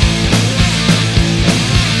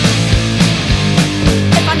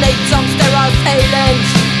 If I need some sterile feelings,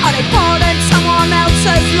 are they poured in someone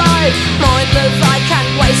else's life? Mindless, I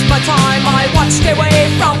can't waste my time. I watch TV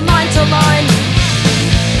from 9 to 9.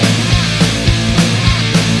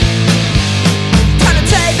 Turn the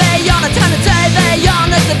TV on, turn the TV on.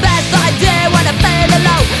 It's the best idea when I'm feeling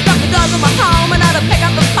low. Doors of my home and how to pick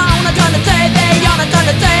up the phone. I turn the TV on, I turn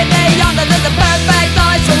the TV on. This is the perfect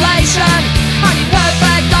isolation. I need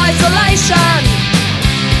perfect isolation.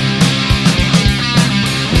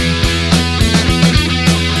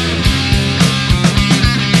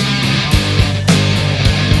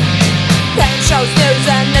 Game shows, news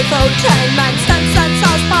and infotainment. Simpsons,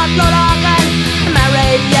 South Park, Lord Argan.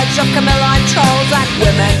 Marriage of Camilla and trolls and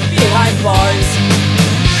women behind bars.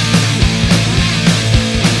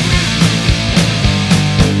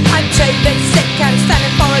 Been sick and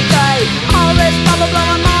standing for a day. All this bubble blow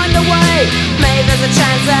my mind away. Maybe there's a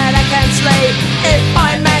chance that I can sleep if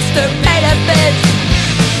I masturbate a bit.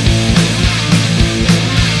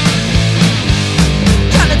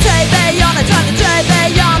 Turn the TV on, I turn the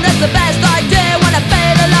TV on. That's the best idea when I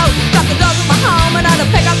feel alone. Lock the doors of my home and how to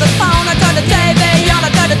pick up the phone. I turn the TV on, I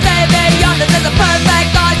turn the TV on. This is a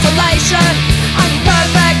perfect isolation. I need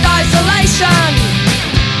perfect isolation.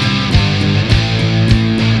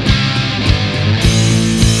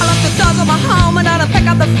 Doors of my home and how to pick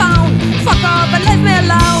up the phone. Fuck off and leave me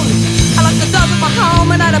alone. I lock the doors of my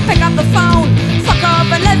home and how to pick up the phone. Fuck off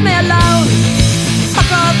and leave me alone. Fuck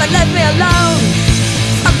off and leave me alone.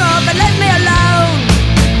 Fuck off and leave me alone.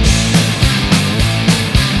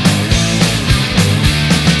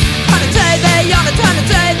 Turn the TV on, turn the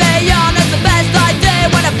TV on. It's the best idea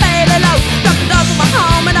when I feel alone. Lock the doors of my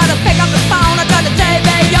home and how to pick up the phone. I turn the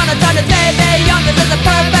TV on, I turn the TV on. This is the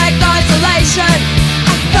perfect isolation.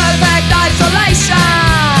 Perfect isolation.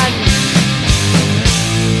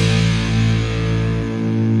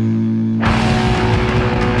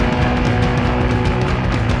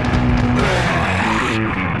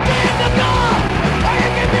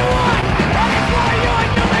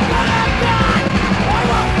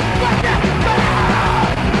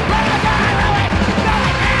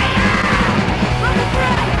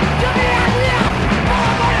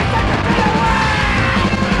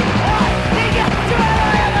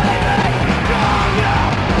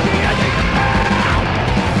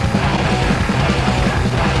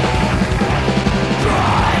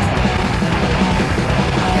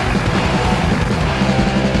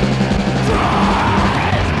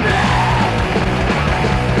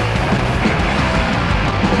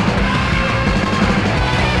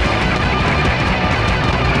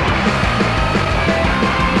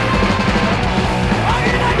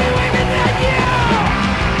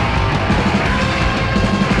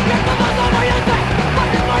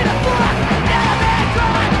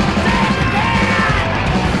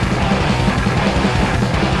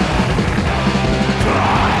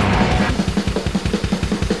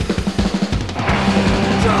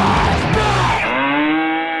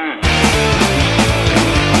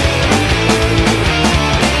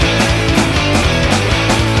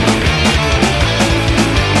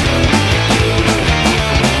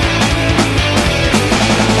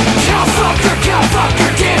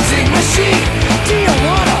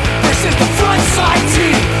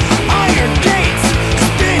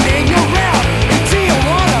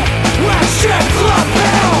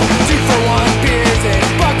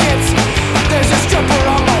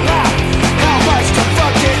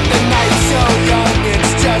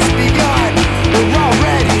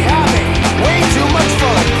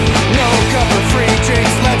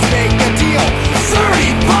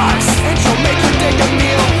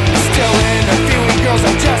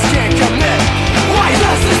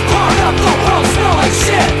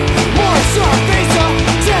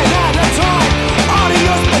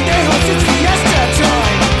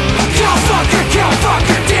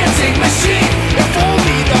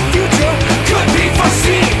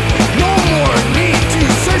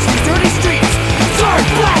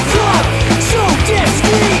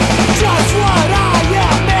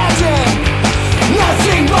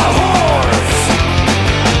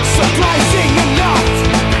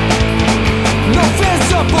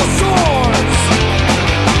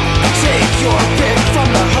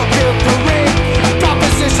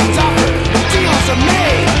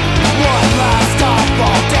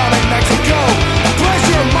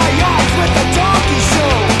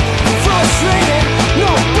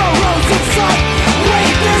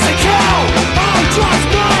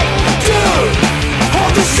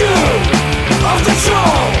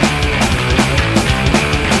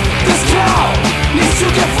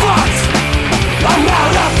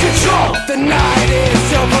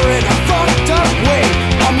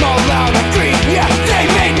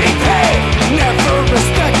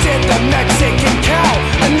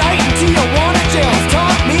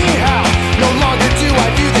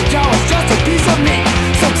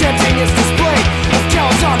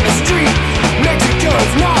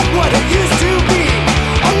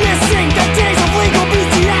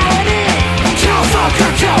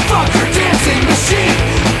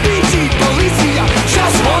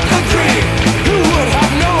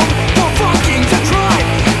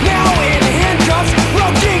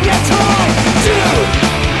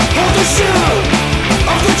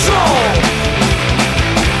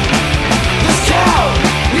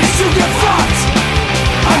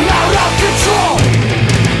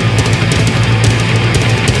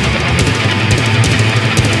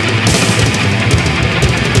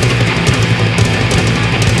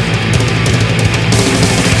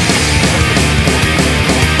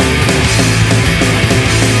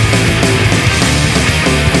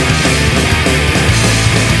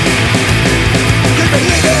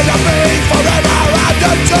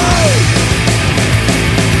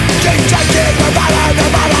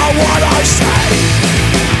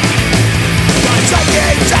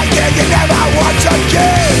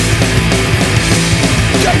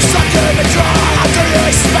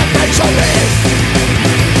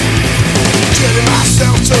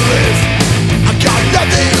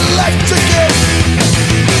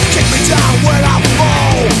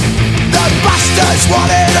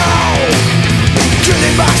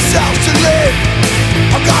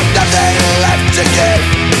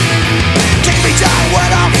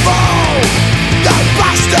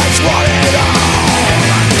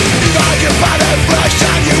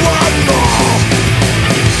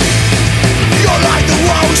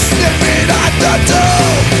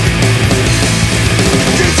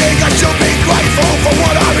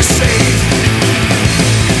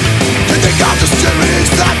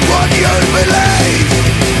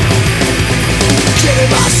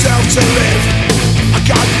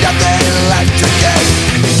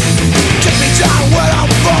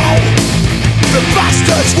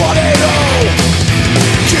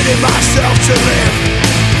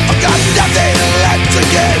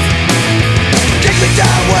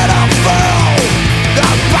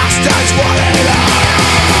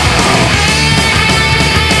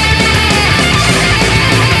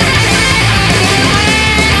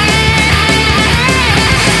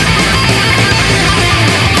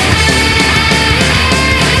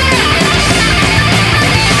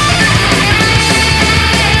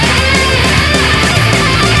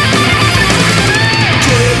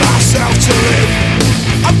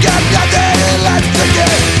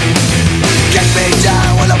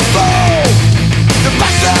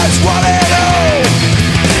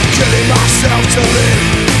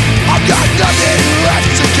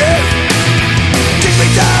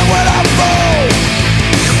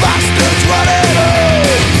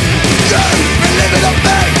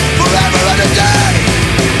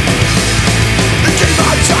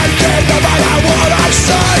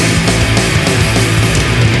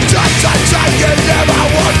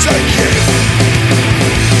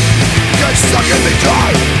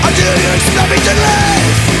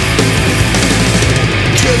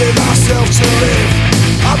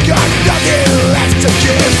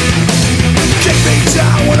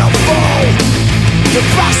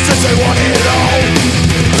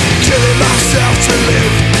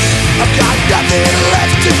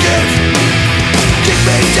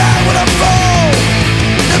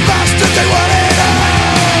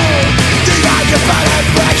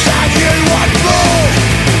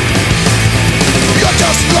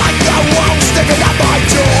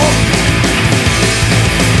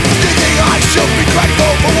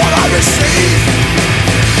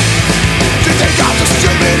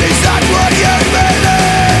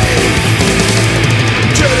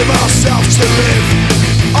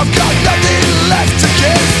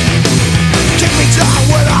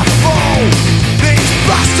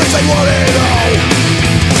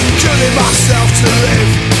 killing myself to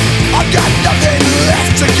live. I've got nothing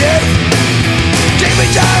left to give. Keep me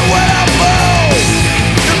down when I fall.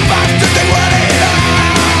 The bastards, they want it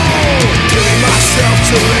all. Killing myself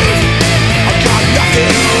to live. I've got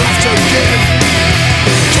nothing left to give.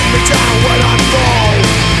 Keep me down when I fall.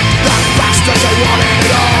 The bastards, they want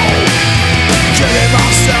it all. Killing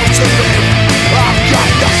myself to live. I've got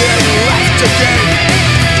nothing left to give.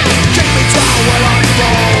 Keep me down when I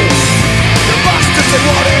fall. The bastards, they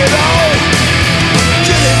want it all.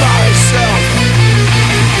 Killing myself.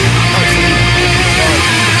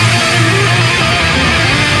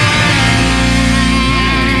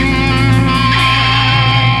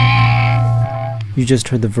 You just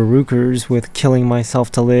heard the Verruchers with Killing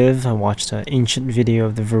Myself to Live. I watched an ancient video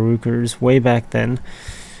of the Verruchers way back then.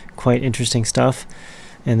 Quite interesting stuff.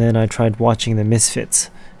 And then I tried watching the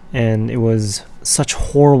Misfits, and it was such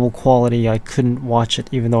horrible quality I couldn't watch it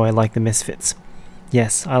even though I like the Misfits.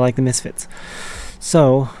 Yes, I like the Misfits.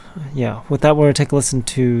 So, yeah, with that we're going to take a listen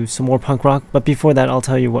to some more punk rock, but before that I'll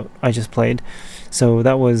tell you what I just played. So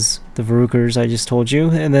that was the Verruchers I just told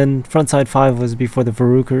you, and then Frontside 5 was before the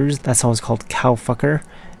Verruchers. That song was called Cowfucker,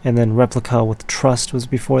 and then Replica with Trust was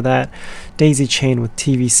before that. Daisy Chain with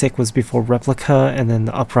TV Sick was before Replica, and then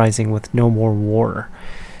The Uprising with No More War.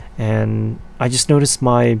 And I just noticed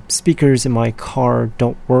my speakers in my car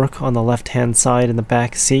don't work on the left-hand side in the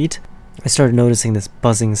back seat. I started noticing this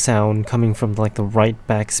buzzing sound coming from like the right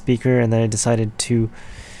back speaker, and then I decided to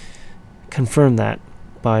confirm that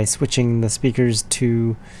by switching the speakers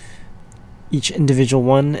to each individual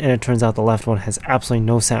one, and it turns out the left one has absolutely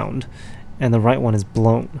no sound and the right one is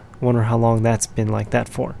blown. I wonder how long that's been like that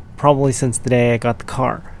for. Probably since the day I got the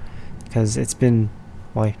car, because it's been,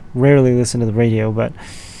 well, I rarely listen to the radio, but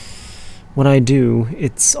when I do,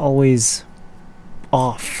 it's always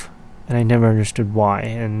off, and I never understood why,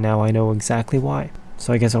 and now I know exactly why.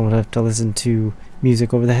 So I guess I'm going to have to listen to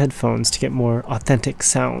music over the headphones to get more authentic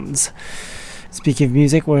sounds. Speaking of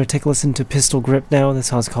music, we're going to take a listen to Pistol Grip now. This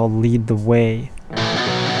song's called Lead the Way.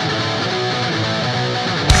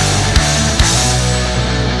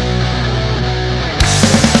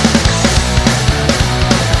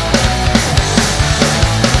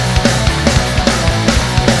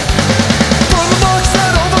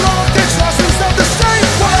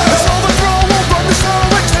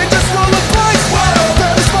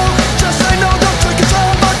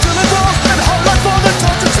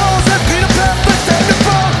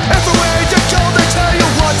 Everywhere you go, they tell you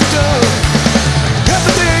what to do.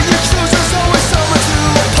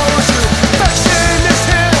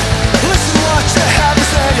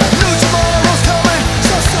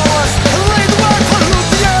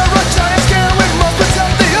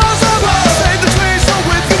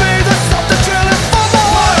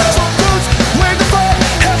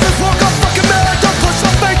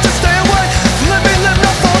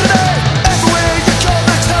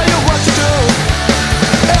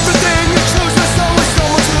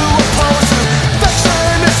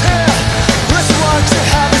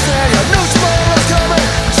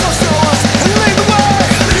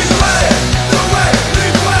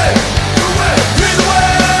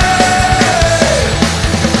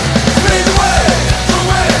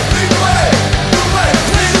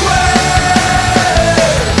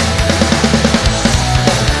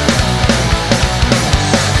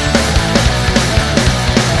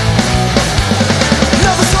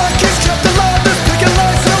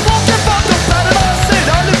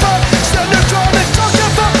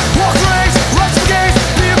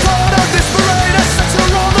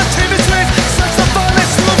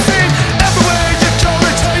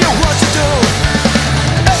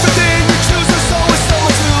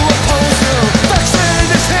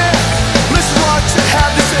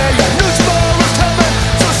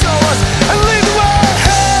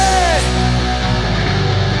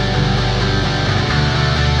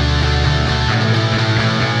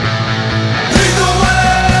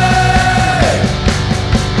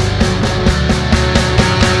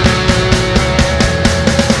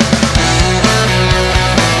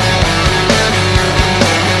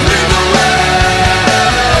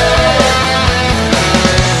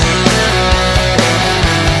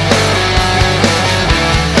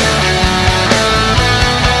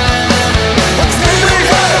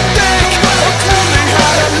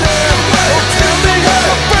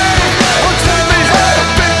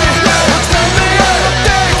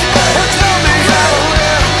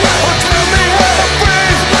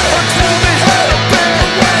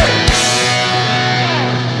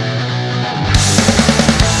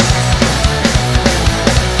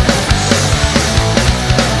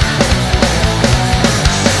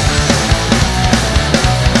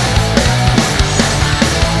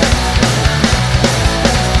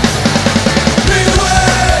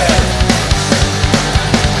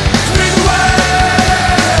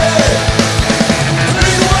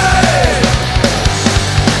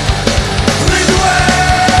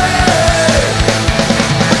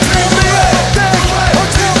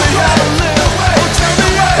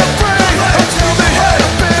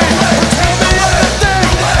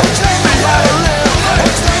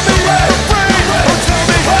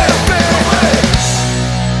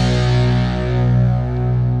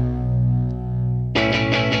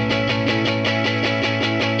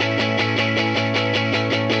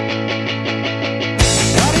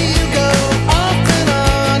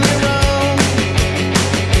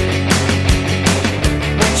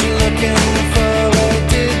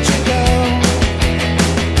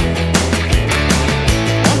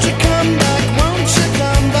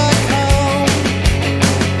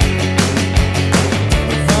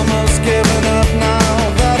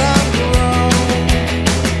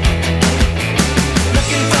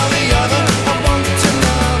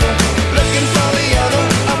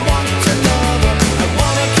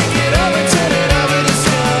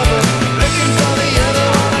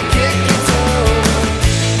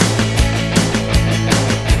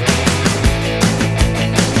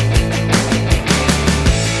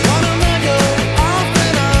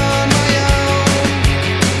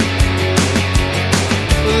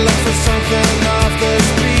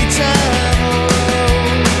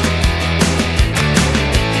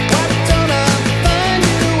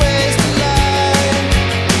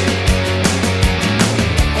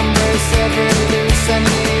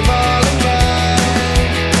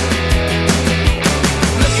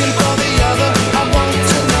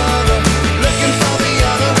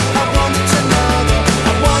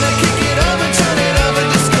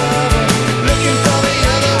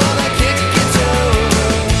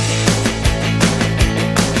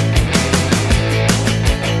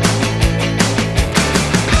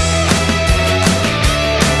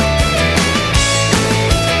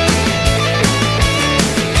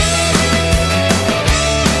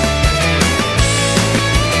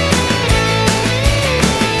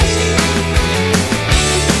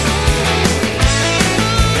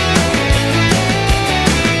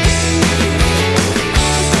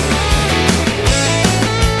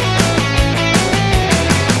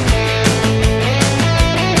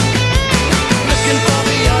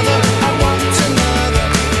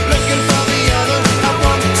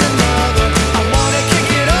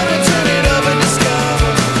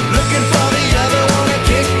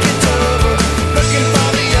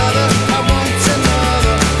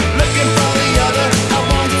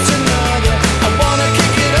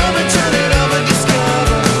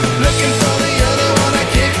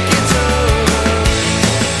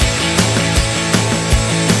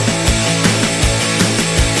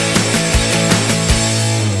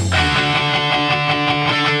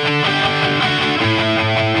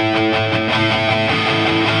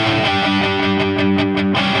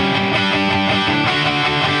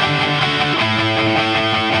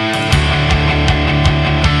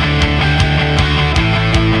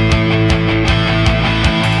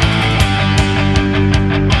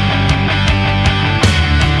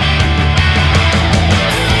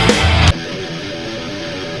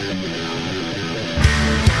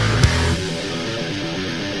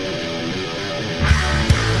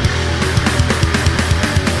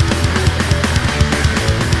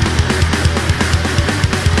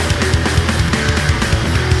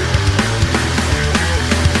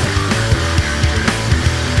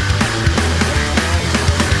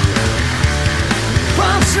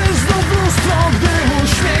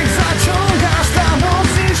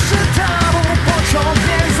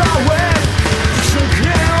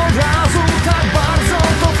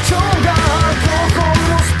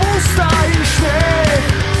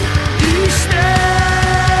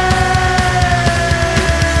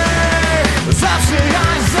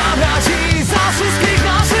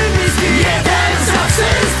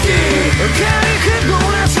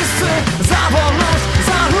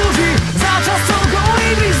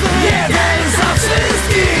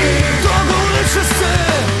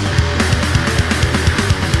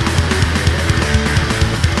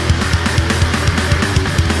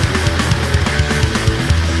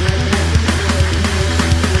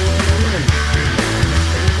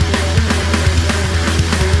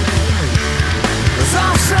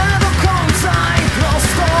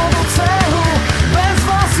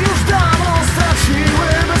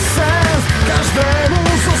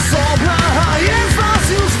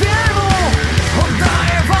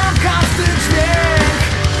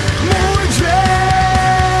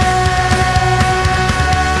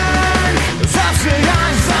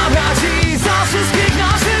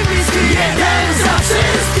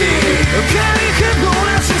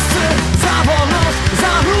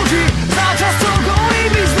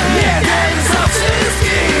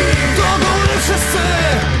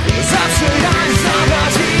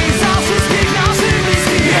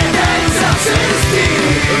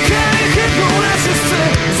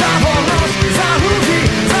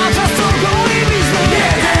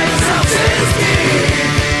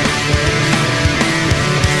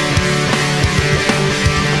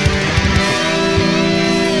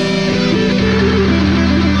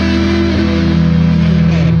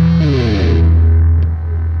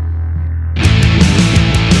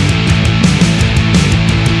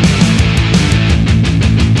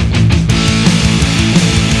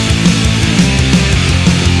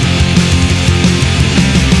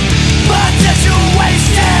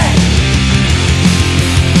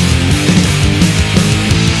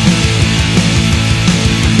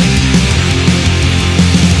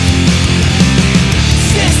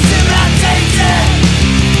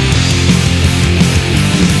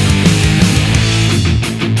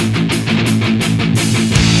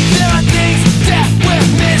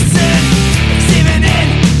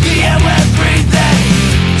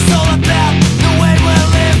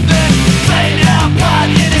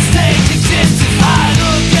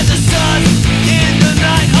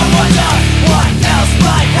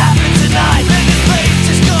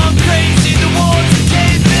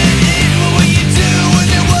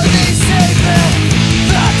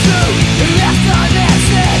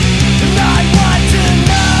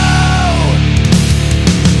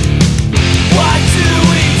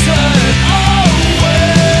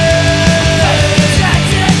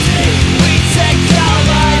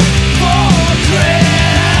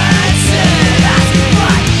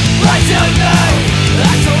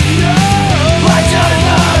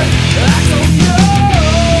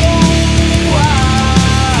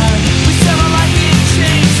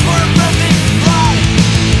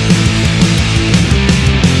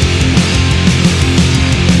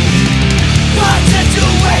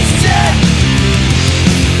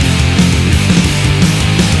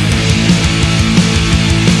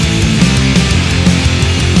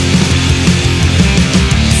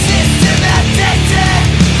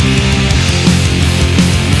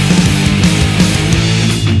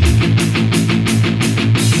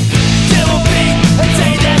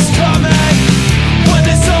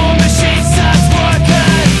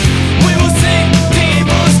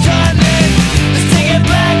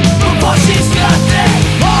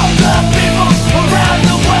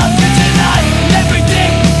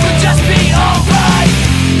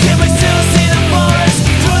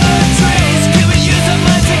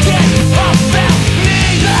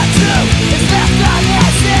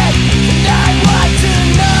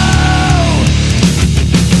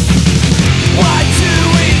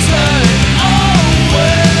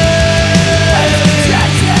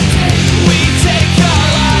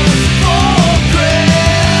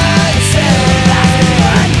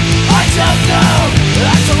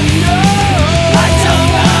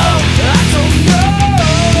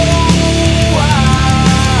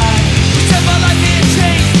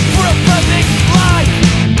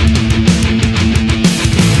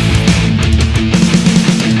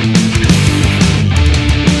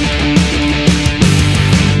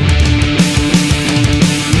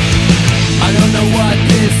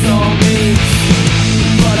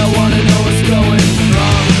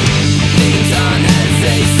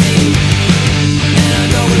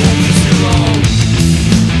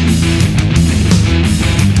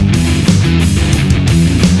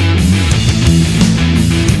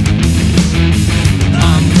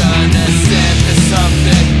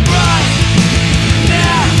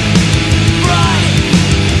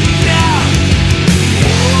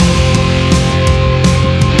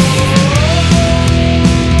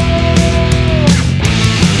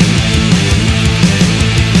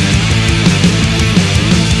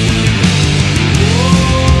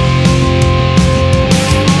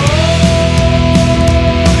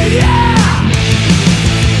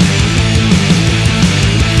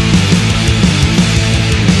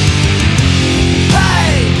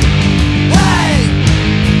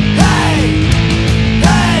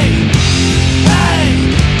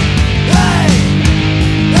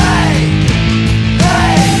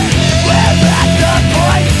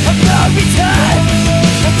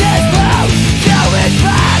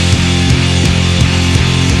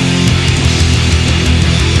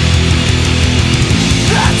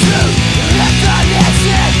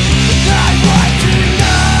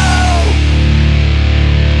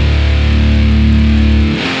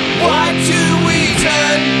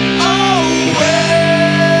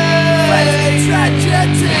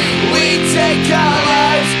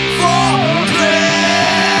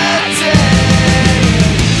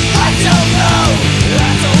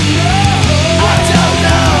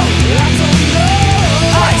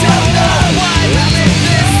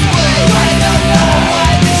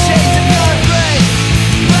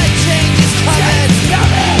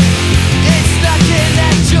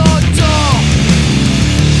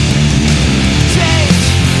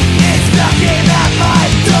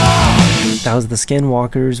 That was the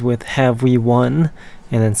Skinwalkers with Have We Won,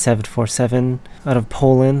 and then 747 out of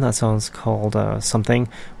Poland. That song's called something.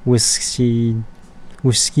 Whiskey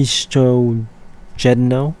Jedno.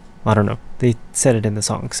 I don't know. They said it in the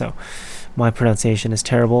song, so my pronunciation is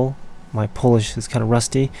terrible. My Polish is kind of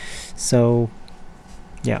rusty. So,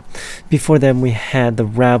 yeah. Before them, we had the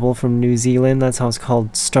Rabble from New Zealand. That song's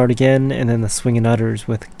called Start Again, and then the Swingin' Utters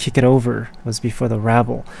with Kick It Over was before the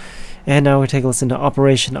Rabble. And now we take a listen to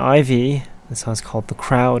Operation Ivy. This song's called The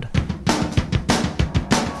Crowd.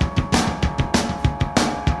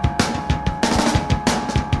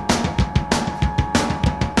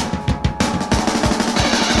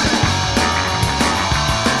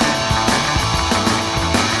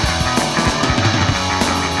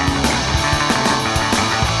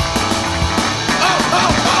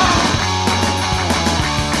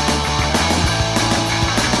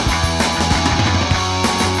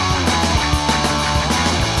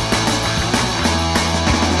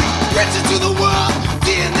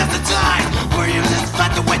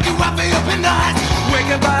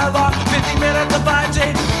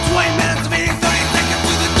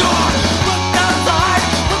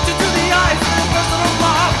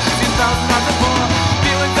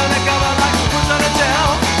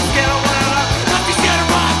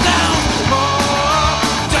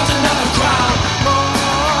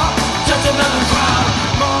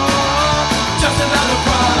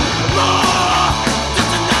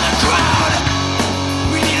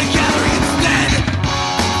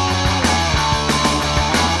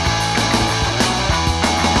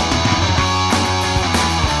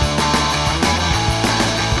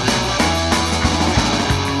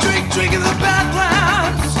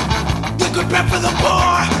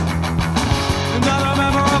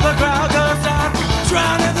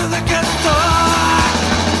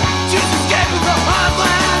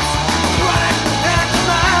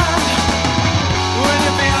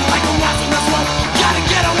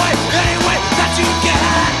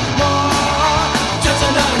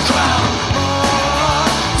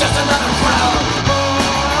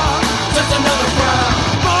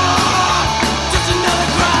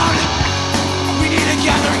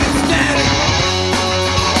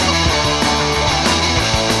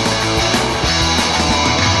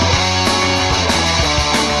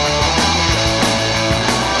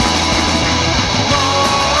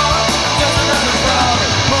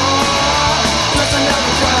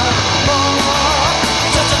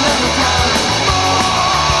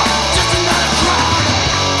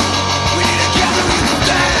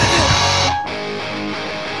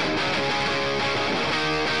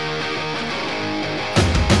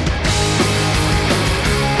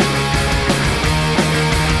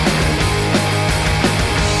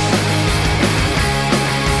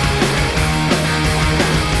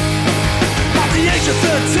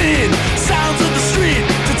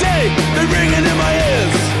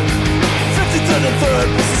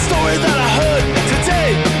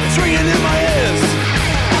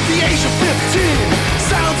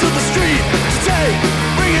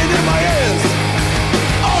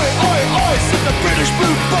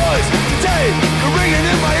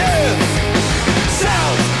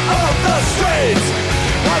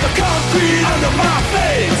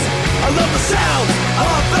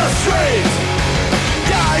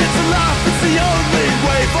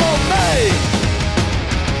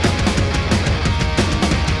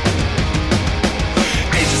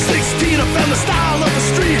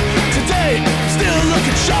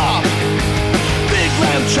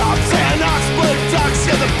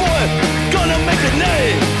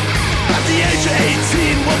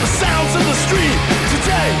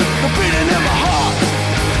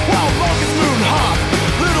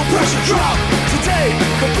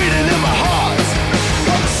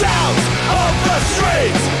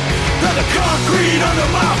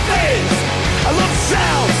 I love the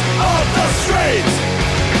sounds of the streets.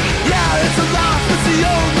 Yeah, it's a life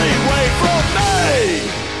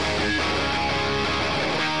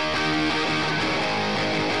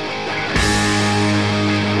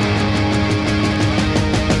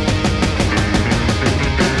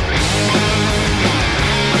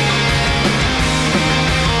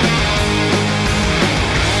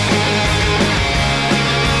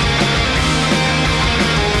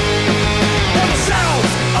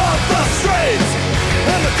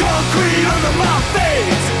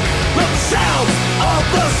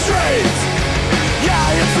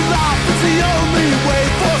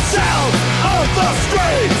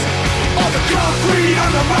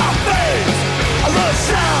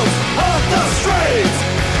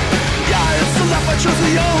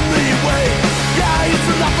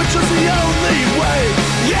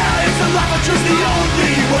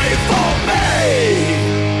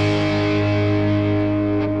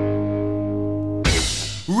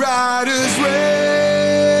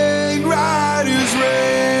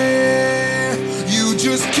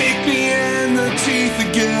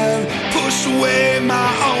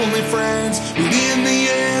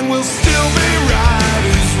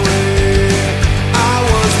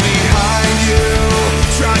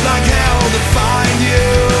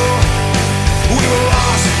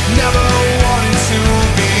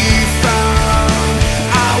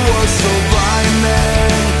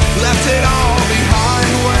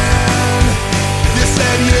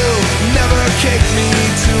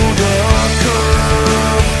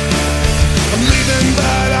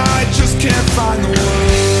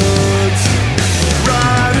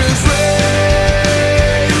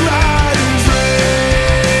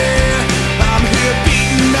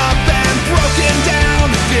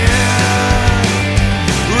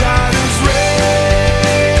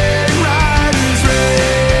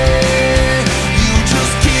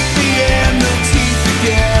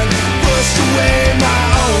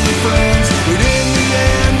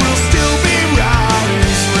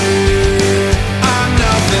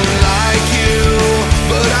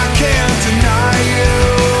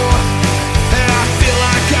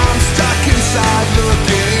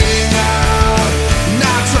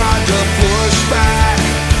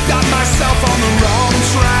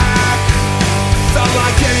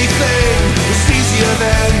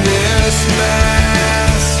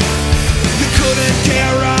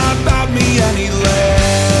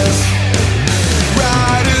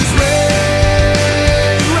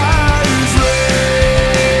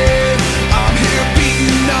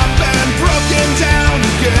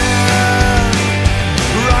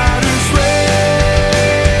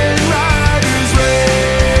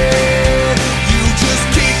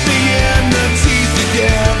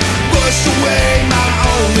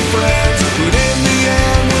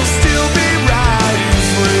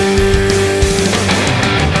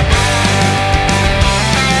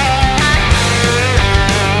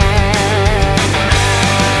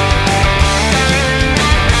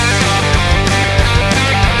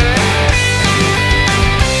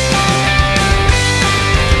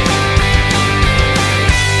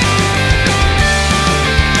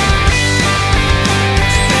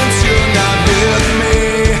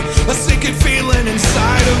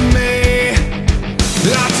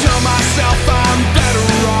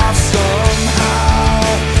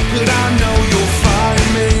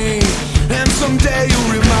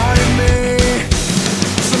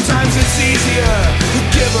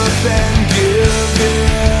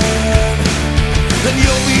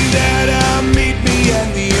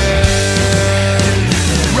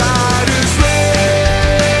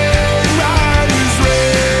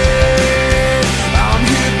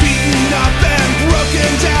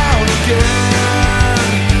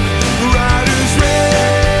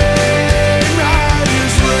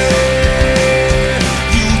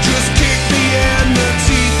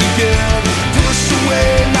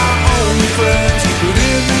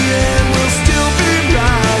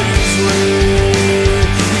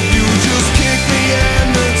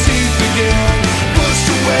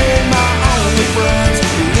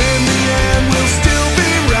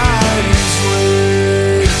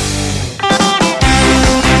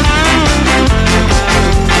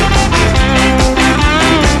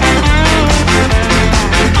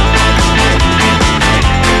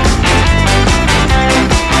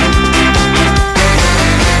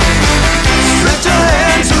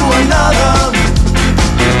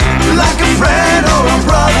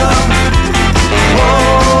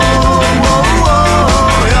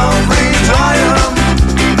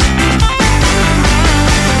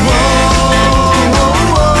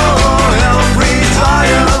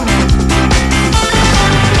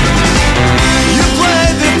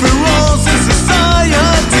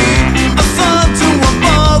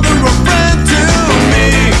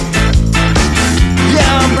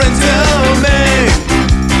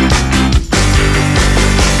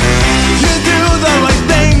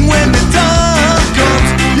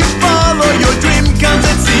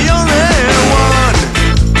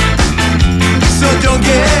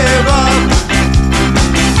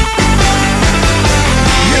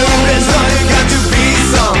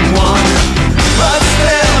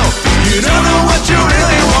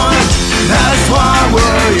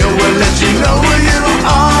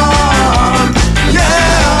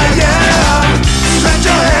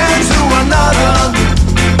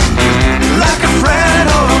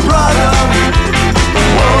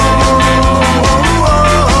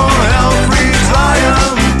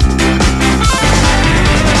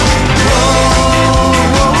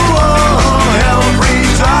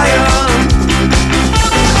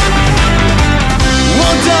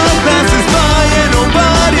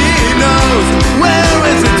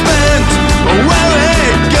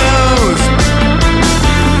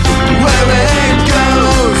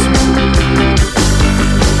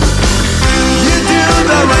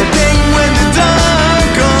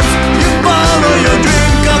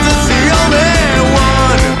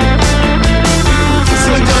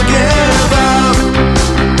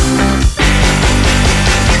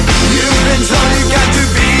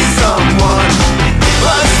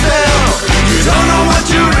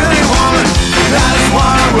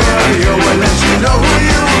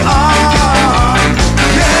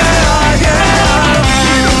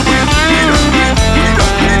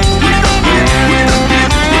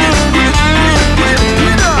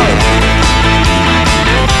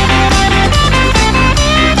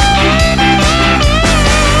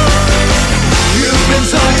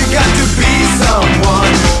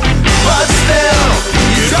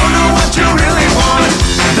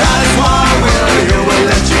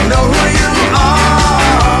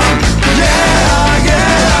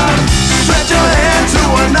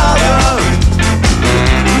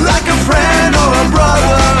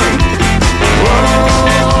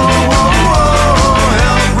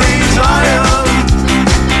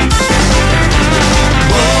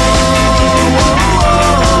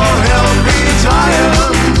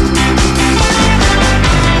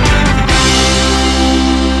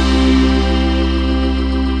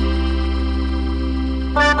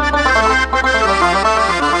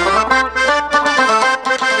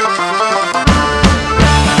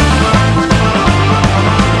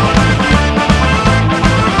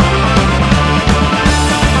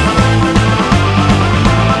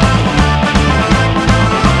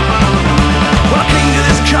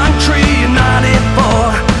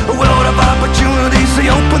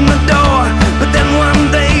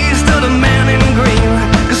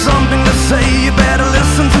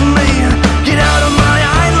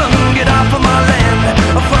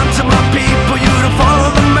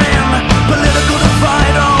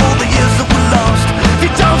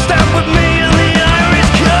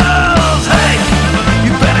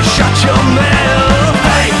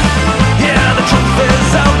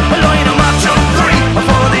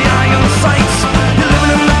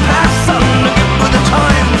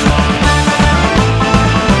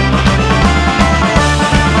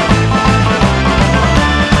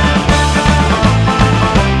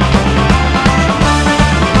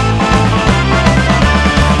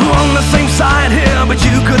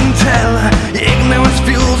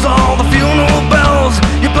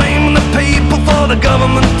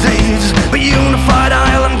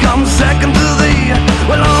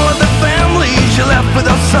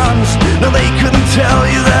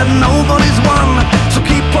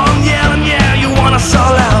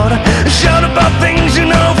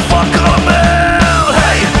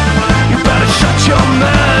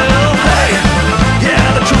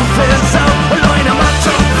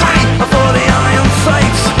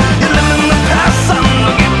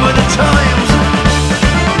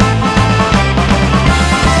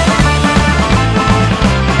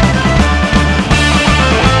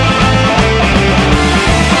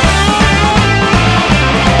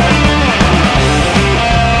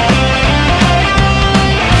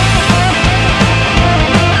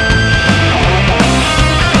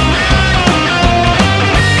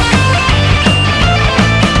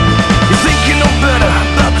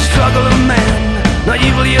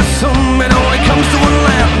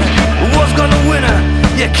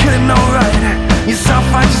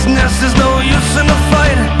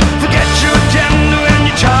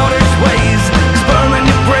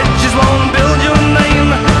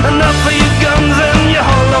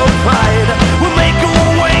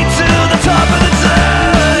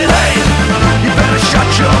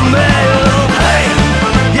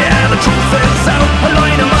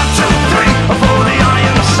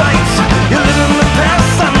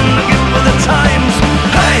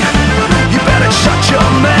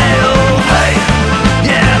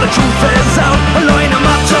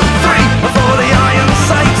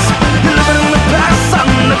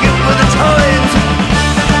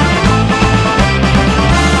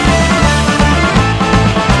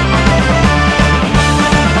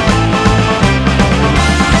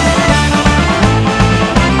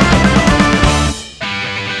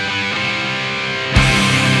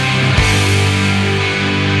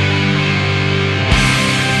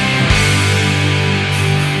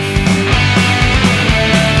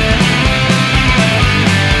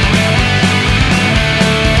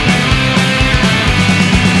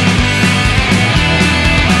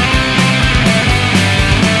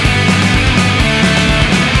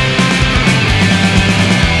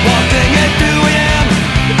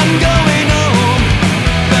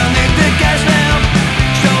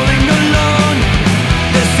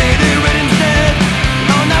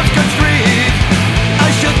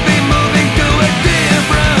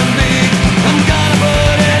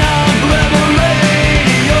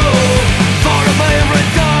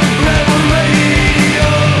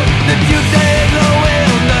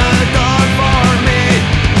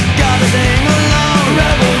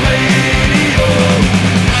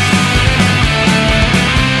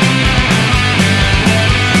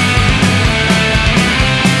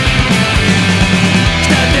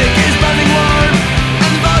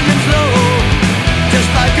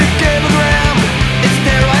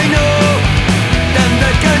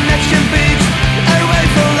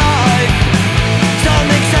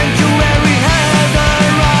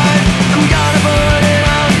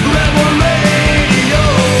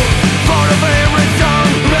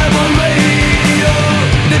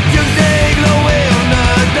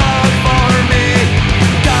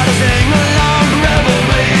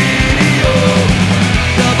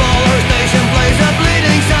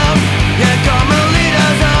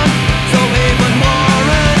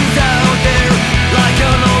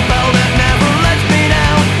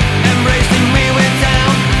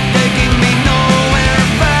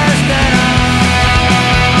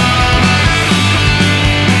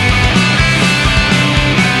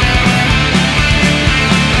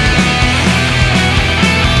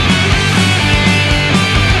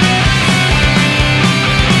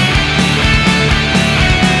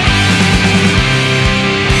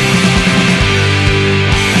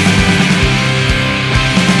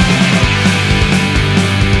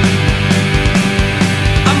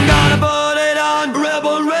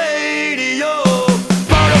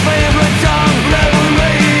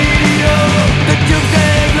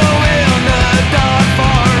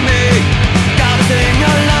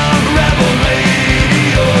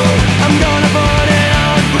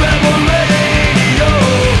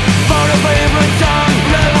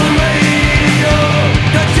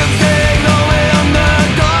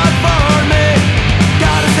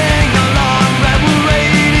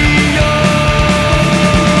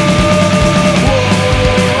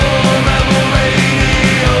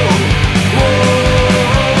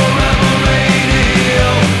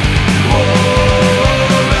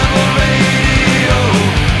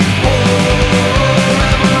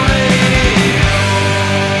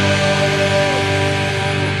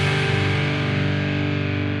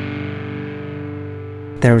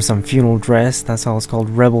There was some Funeral Dress, that song is called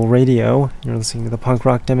Rebel Radio. You're listening to the Punk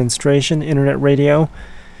Rock Demonstration, internet radio.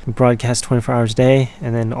 We broadcast 24 hours a day,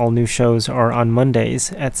 and then all new shows are on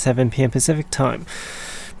Mondays at 7 p.m. Pacific time.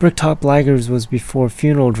 Bricktop Blaggers was before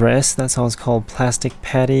Funeral Dress, that song is called Plastic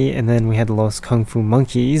Patty, and then we had Los Kung Fu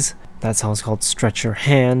Monkeys. That song's called Stretch Your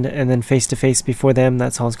Hand, and then Face to Face before them,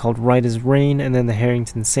 that song's called Right as Rain, and then the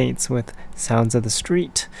Harrington Saints with Sounds of the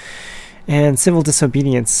Street. And Civil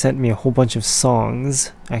Disobedience sent me a whole bunch of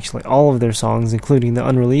songs, actually all of their songs, including the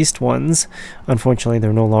unreleased ones. Unfortunately,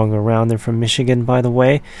 they're no longer around. They're from Michigan, by the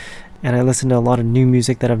way, and I listened to a lot of new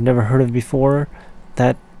music that I've never heard of before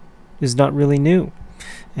that is not really new.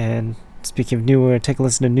 And speaking of new, we're going to take a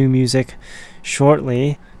listen to new music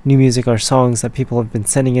shortly. New music are songs that people have been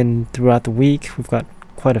sending in throughout the week. We've got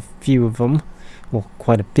quite a few of them. Well,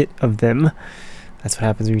 quite a bit of them. That's what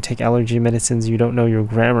happens when you take allergy medicines. You don't know your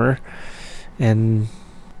grammar. And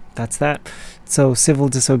that's that. So Civil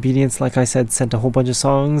Disobedience, like I said, sent a whole bunch of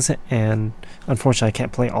songs. And unfortunately, I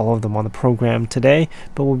can't play all of them on the program today.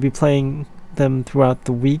 But we'll be playing them throughout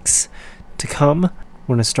the weeks to come.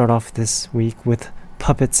 We're going to start off this week with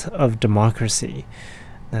Puppets of Democracy.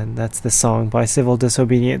 And that's the song by Civil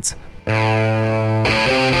Disobedience.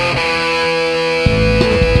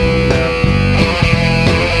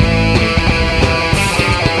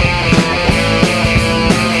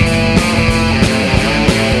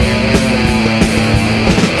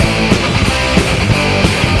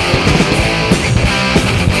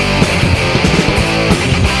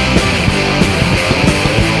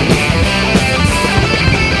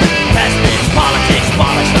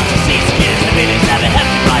 Have a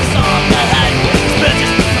hefty price on the head.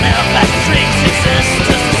 Spurges, now fast drinks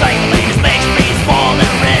exist.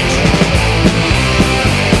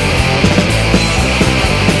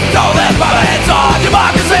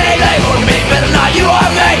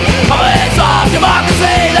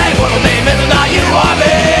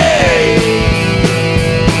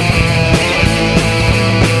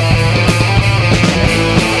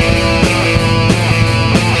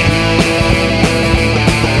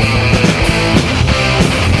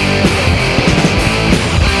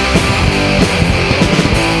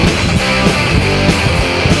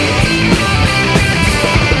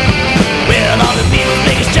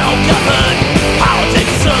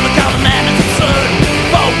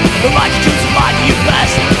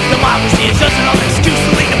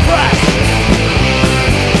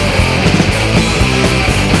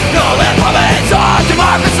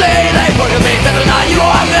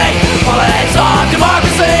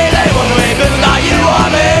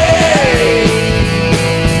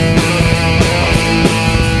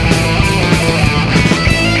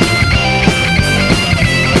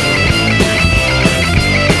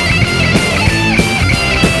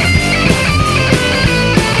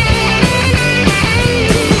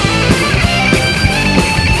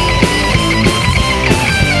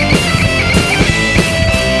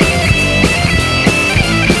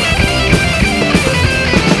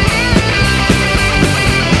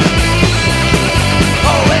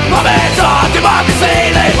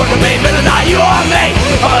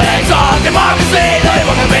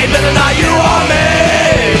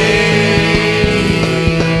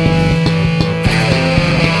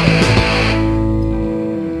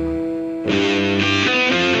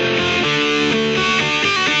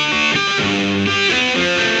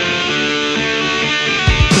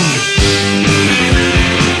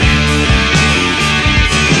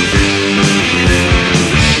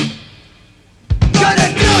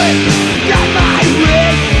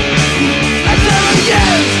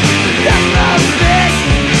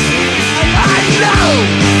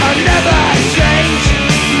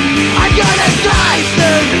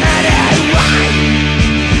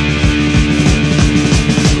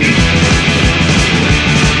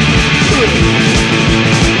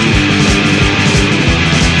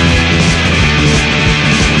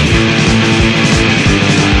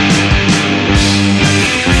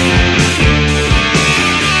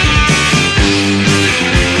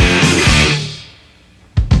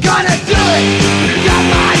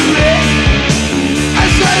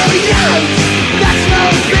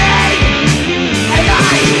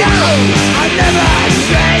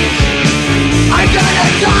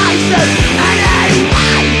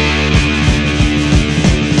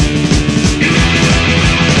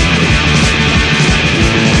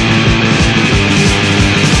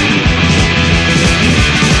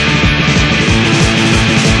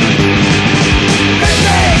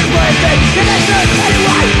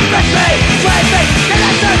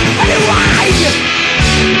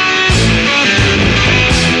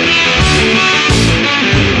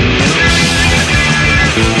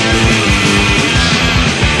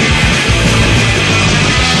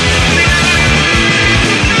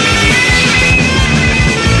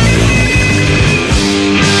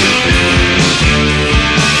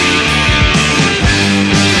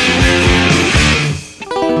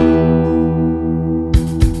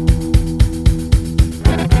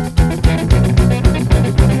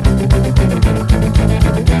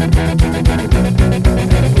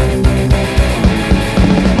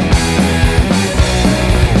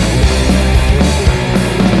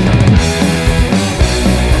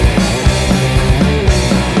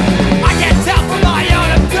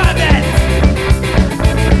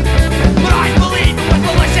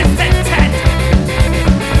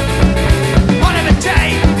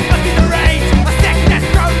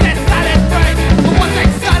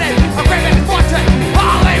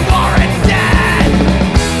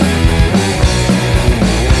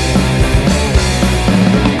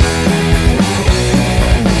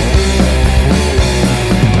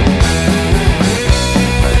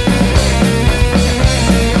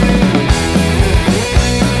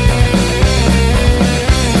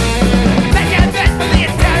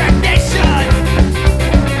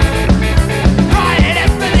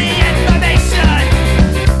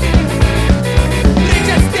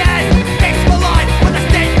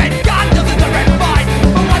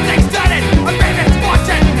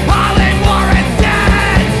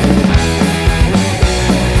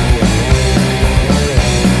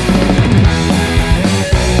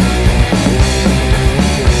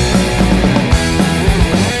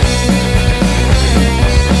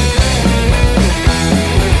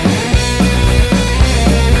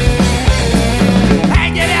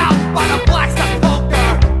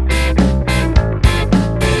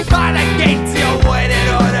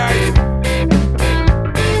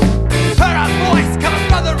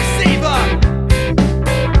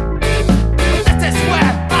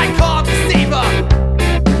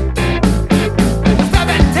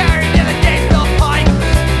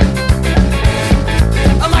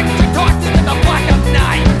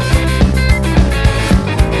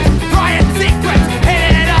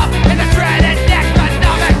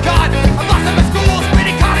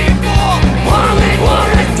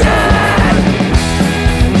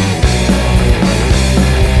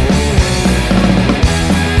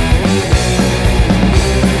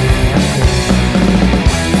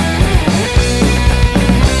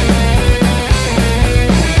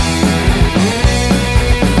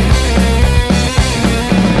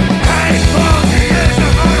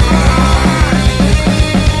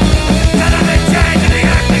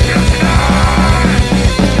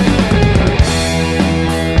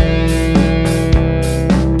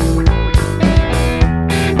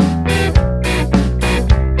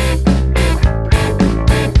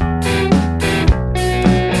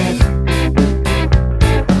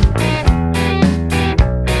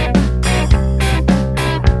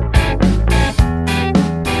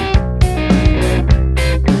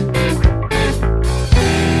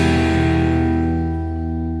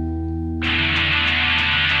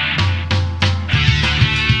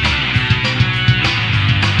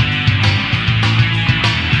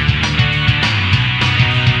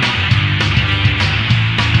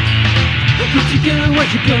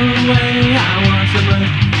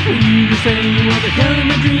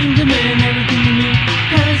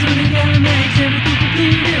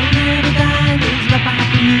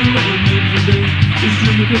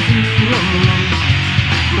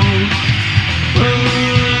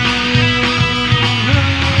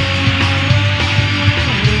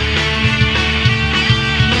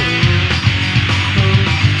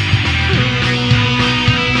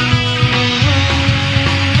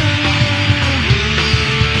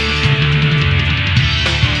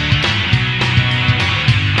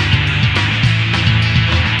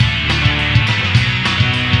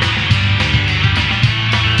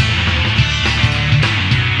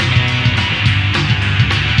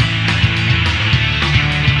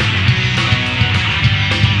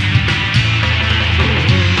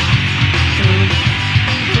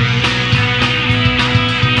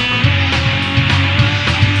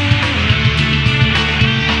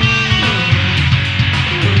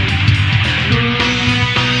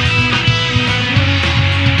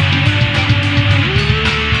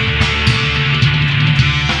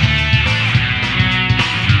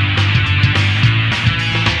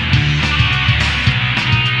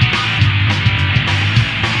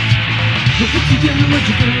 What you do,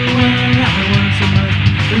 well, I want so much.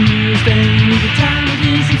 When you stay with the time of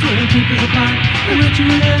distance will keep us apart. I wrote you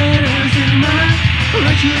a letter, send mine. I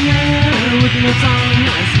wrote you a letter with a love song.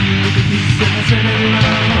 I see the pieces and I send it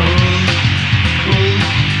along.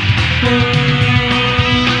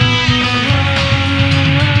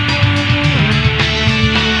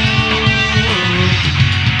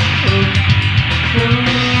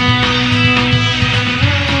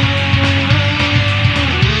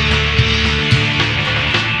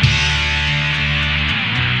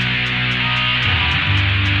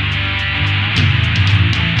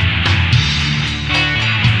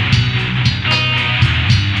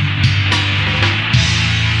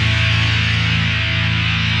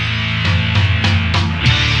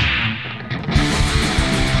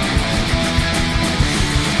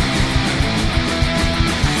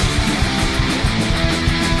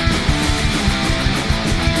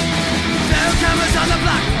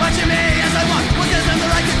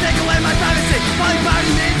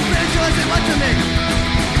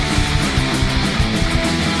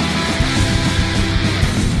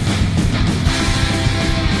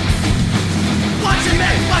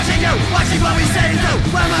 Watching what we say and do.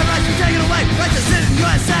 Where my rights are taken away. Right to sit in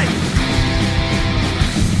USA.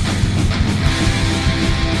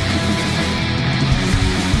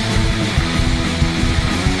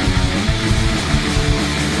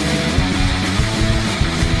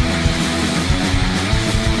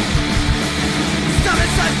 Stop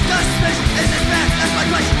it, son. Justice is this man. That's my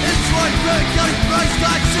question. Is Troy really killing Royce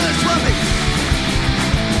God? Soon as will be.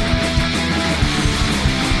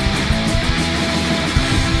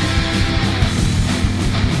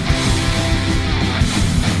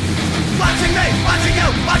 Watching me, watching you,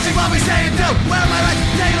 watching what we say and do. Where am I right?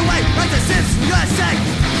 Take it away, right to Citizen USA.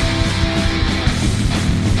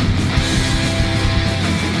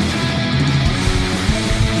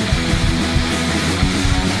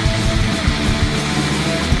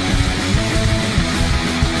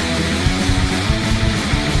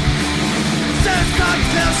 Seven cars,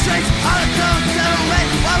 little streets, all the girls, little wait.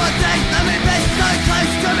 One more day, let me be, no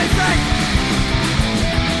claims to be free.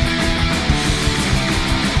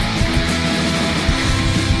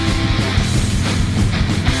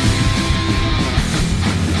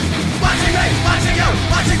 Watching you,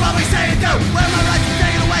 watching what we say and do. Where my rights are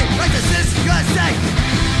taken away, right to Citizen USA.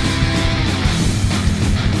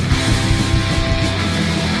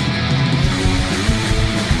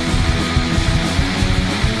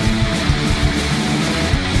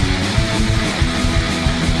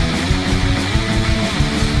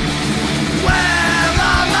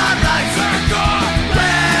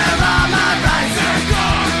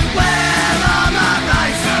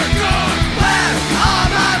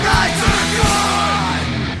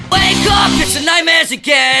 It's the nightmares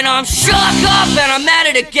again. I'm shook up and I'm at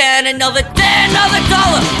it again. Another day, another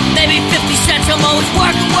dollar, maybe 50 cents. I'm always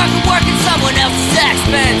working someone else's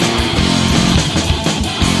expense.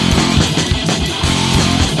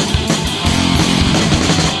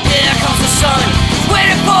 Here comes the sun,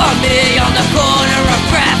 waiting for me on the corner of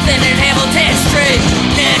Grafton and Hamilton Street.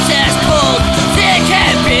 It's as cold as it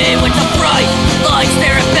can be with the bright lights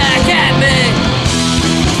staring back at me.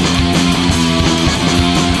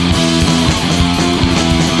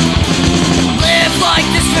 Like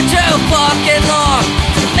this for too fucking long.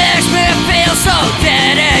 Makes me feel so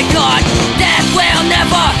dead and gone. Death will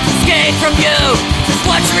never escape from you. Cause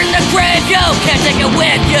once you're in the grave, you can't take it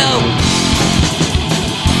with you.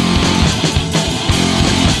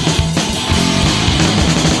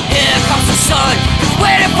 Here comes the sun,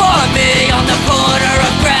 waiting for me on the corner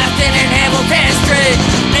of Grafton and Hamilton Street.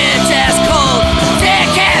 It's as cold as it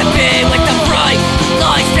can be with the bright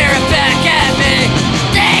lights staring back at me.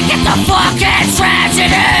 Get the fucking tragedy.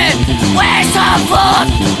 Waste of food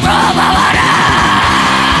from our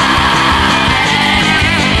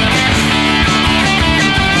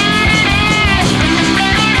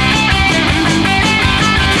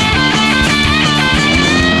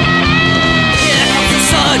Here comes the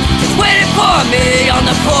sun, waiting for me on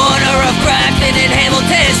the corner of Grafton and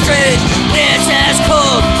Hamilton Street. It's as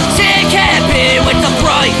cold as it can be with the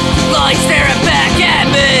bright lights staring back at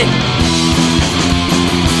me.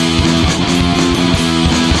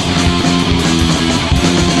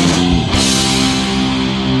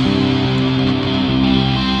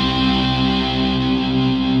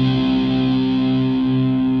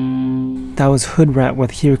 That was Hood Rat with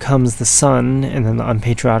Here Comes the Sun, and then the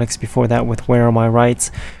Unpatriotics before that with Where Are My Rights.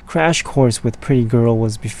 Crash Course with Pretty Girl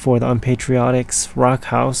was before the Unpatriotics. Rock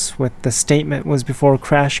House with The Statement was before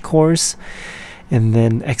Crash Course. And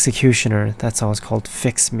then Executioner, that song's called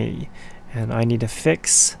Fix Me. And I Need a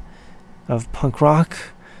Fix of punk rock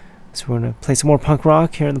So we're going to play some more punk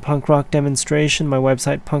rock here in the punk rock demonstration. My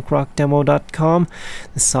website, punkrockdemo.com.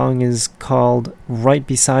 The song is called Right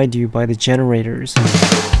Beside You by the Generators.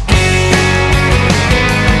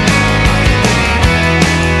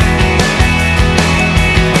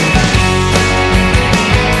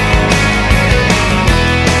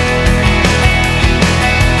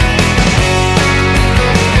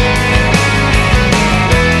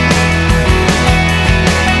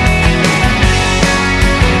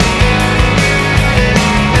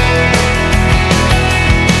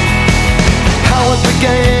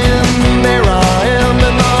 There I am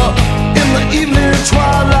in the evening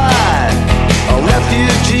twilight, a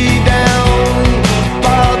refugee down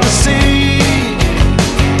by the sea.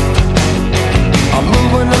 I'm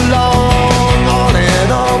moving along on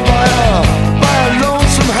and on by a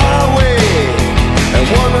lonesome highway, and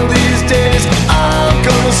one of these days I'm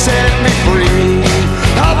gonna set me free.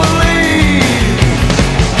 I believe.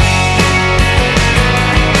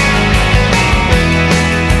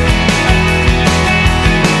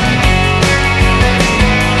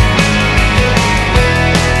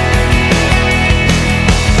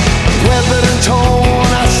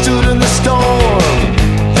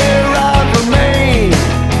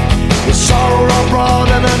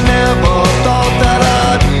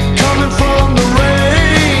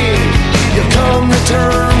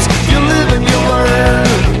 Terms, you live and you learn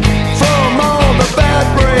from all the bad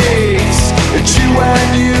breaks. It's you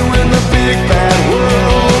and you in the big bad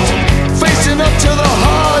world, facing up to the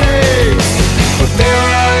heartaches. But there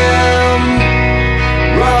I am,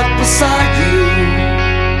 right beside you.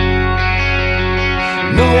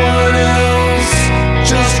 No one else,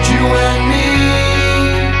 just you and me.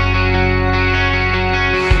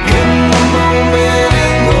 In the moment,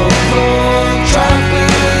 in the floor,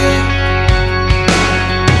 traffic.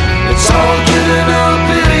 It's all getting a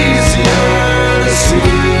bit easier to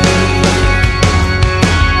see.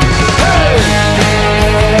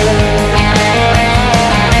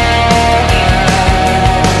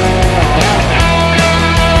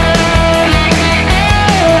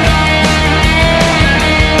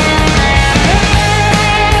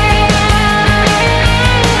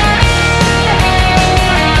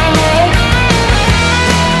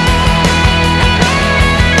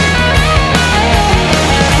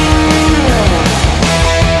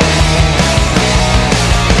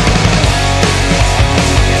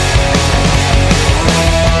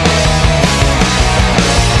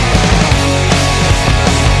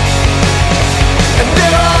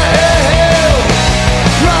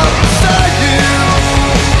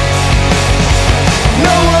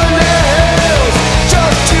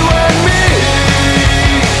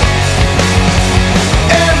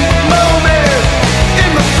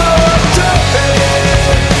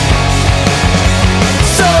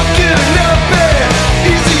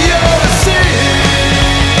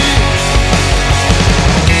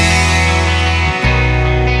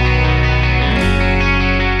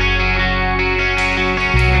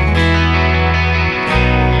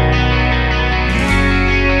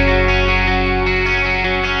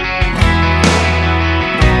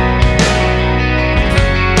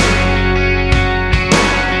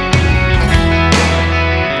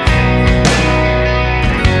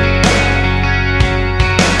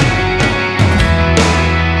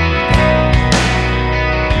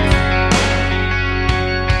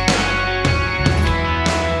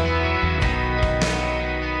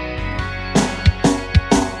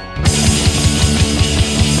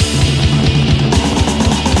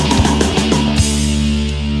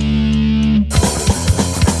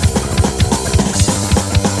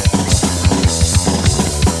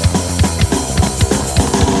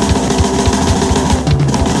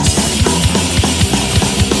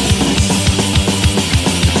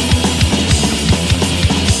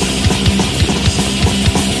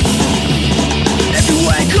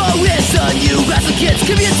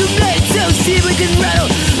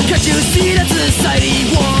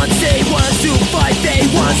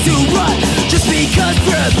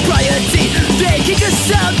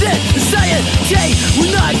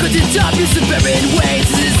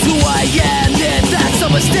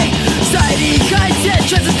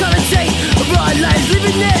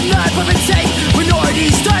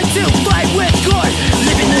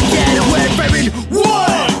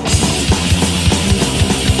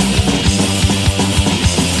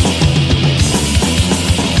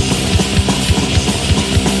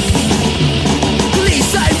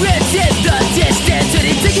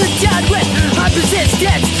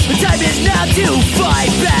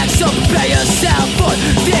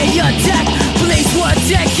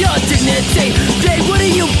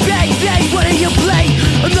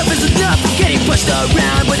 Enough is enough, getting pushed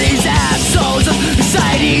around with these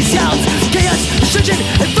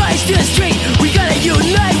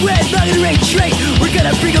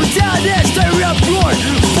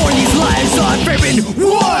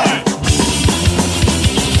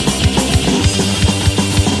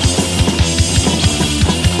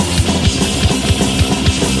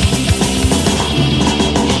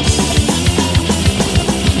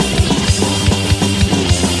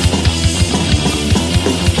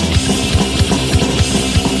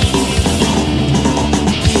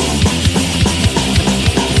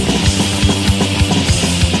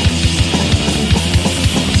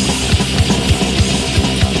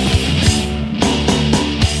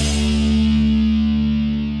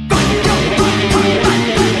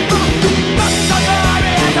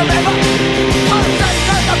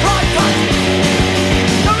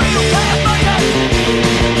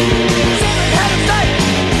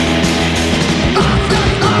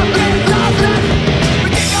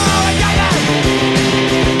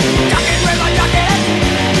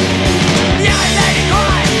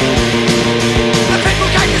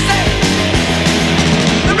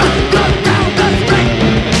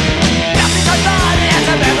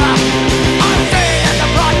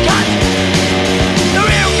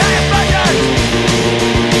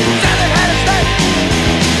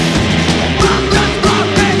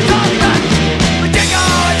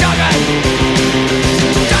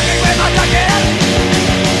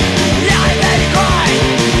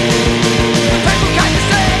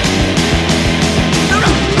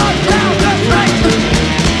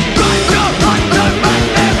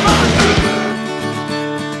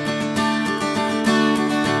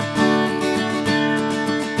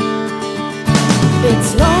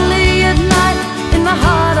It's lonely at night in the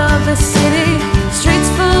heart of the city. Streets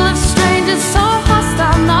full of strangers, so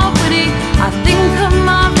hostile, not witty. I think of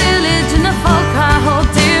my village and the folk I hold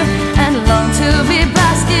dear, and long to be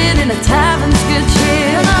basking in a tavern's good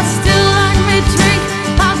cheer. And I still like me drink,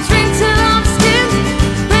 I drink till I'm skinned.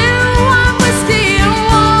 Beer, wine, whiskey, and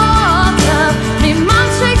water. Me mom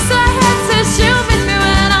shakes her head, says she'll miss me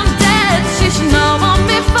when I'm dead. She should know I'm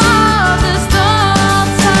my father's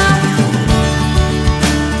daughter.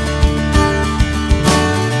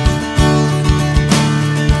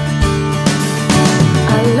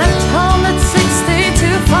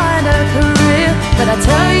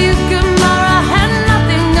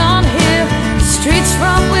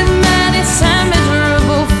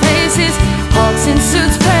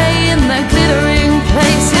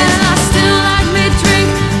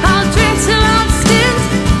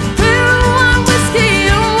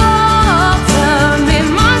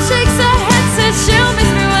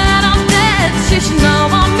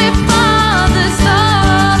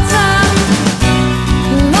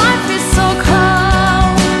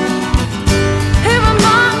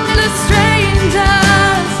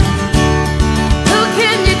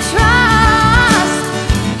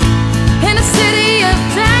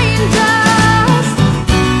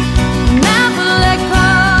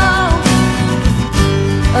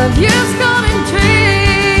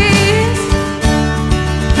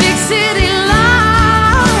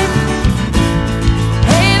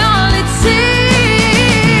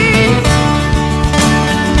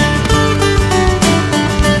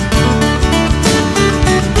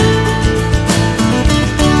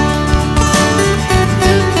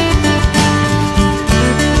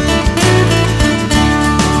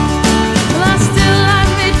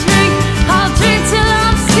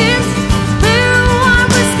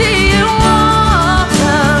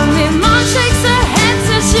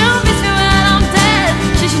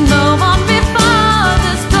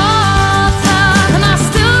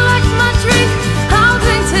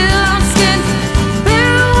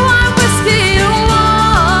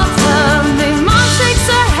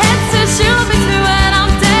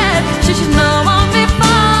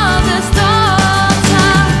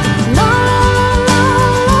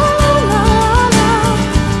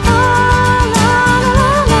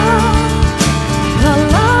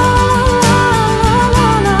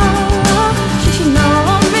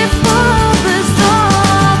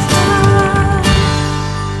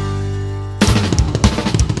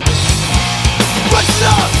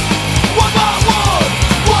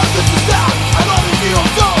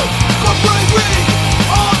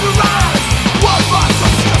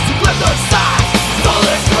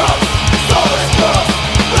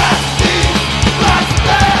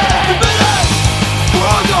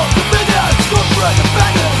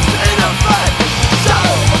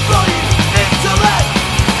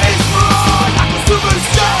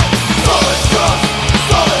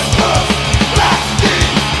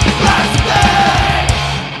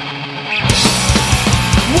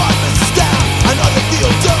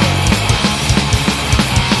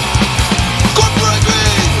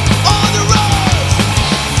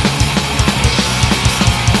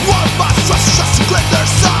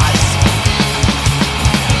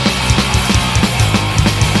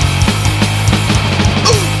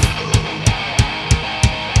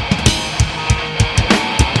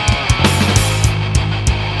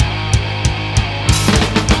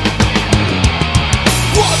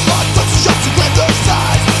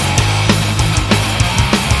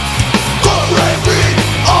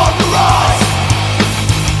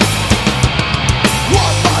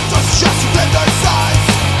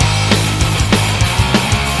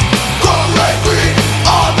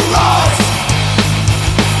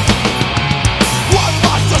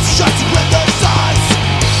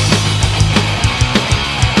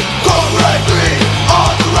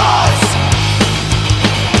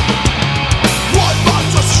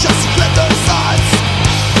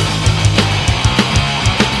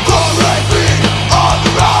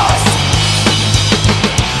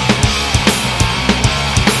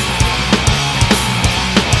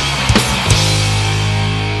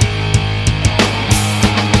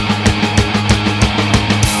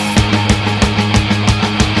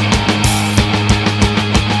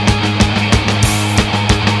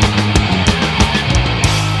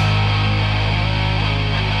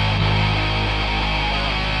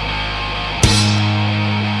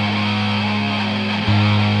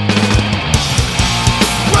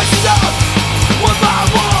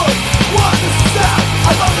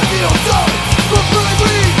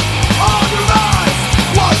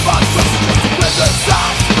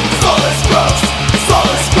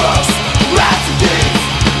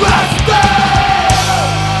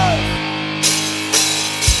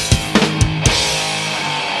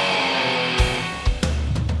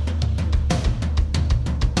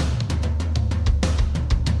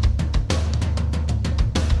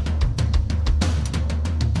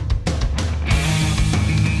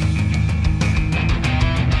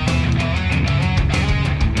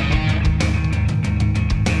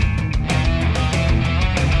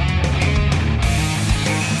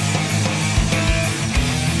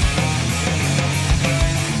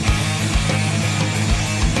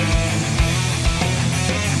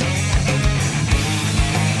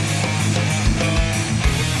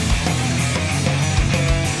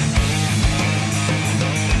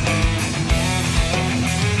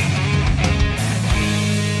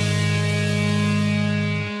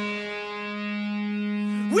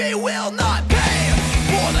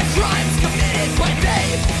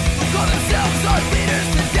 call themselves our leaders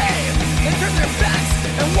today and turn their backs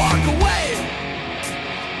and walk away.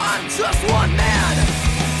 I'm just one man,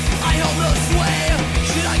 I hold no sway.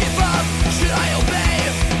 Should I give up? Should I obey?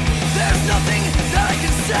 There's nothing that I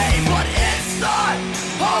can say, but it's not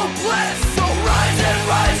hopeless. So rise and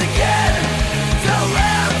rise again, till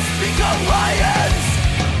lambs become lions.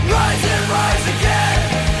 Rise and rise again,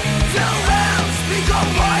 till lambs become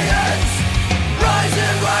lions. Rise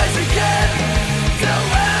and rise again, till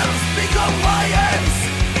lambs become lions.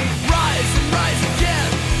 Rise and rise again.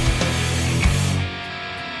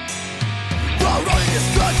 The road to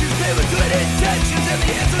destruction's paved with good intentions, and the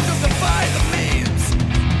ends will justify the means.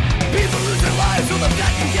 People lose their lives so the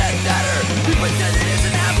fact can get better. We pretend it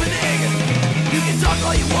isn't happening. You can talk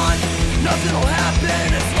all you want, nothing will happen.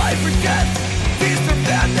 It's life or death, feast or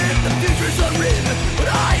famine. The future's unwritten, but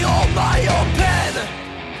I hold my own pen.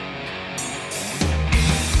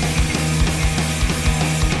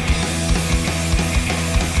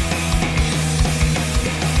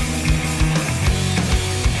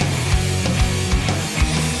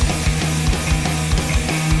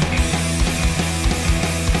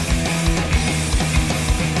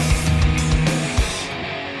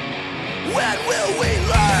 When will we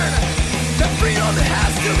learn that freedom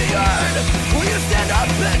has to be earned? Will you stand up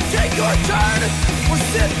and take your turn, or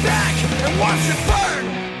sit back and watch it burn?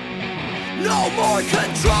 No more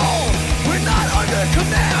control, we're not under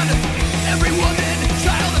command. Every woman,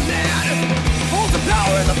 child and man holds the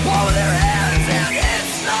power in the palm of their hands, and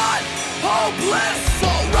it's not hopeless. So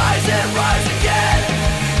rise and rise again,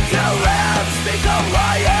 till lambs become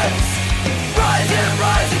lions. Rise and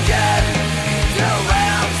rise again, till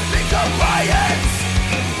lambs become lions.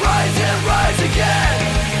 Rise and rise again,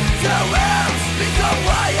 till lambs become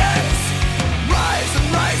lions. Rise and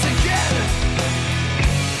rise again.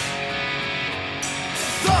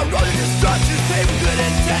 The road to destruction's paved with good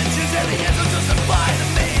intentions, and the ends will justify the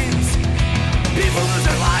means. People lose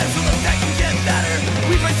their lives so the fact can get better.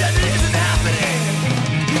 We pretend it isn't happening.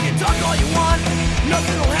 You can talk all you want,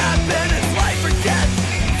 nothing will happen. It's life or death,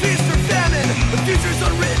 feast or famine. The future's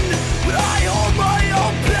unwritten, but I hold my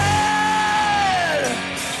own pen.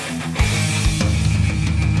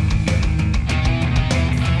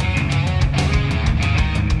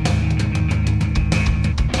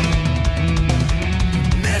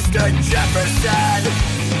 Mr. Jefferson,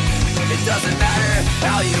 it doesn't matter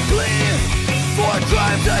how you plead for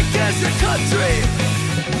crimes against your country.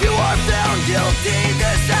 You are found guilty.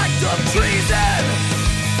 This act of treason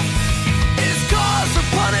is cause for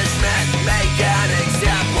punishment. Make an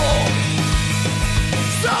example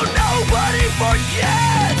so nobody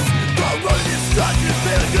forgets. The road to destruction is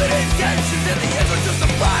filled with good intentions, and the ends will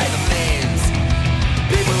justify the means.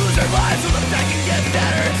 People lose their lives so the fact can get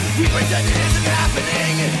better. We pretend it isn't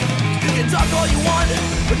happening. You can talk all you want,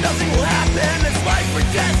 but nothing will happen. It's life or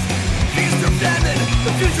death, feast or famine.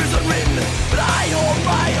 The future's unwritten, but I hold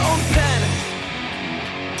my own pen.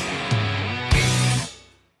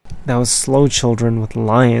 That was Slow Children with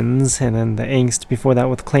Lions, and then the Angst before that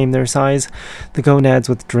with Claim Their Size. The Gonads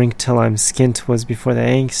with Drink Till I'm Skint was before the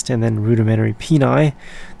Angst, and then Rudimentary Peni.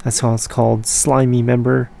 That's how it's called, Slimy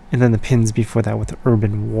Member. And then the Pins before that with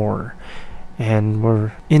Urban War. And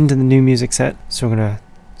we're into the new music set, so we're going to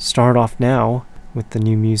start off now with the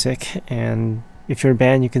new music. And if you're a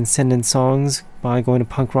band, you can send in songs by going to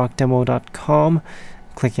punkrockdemo.com,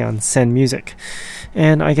 clicking on Send Music.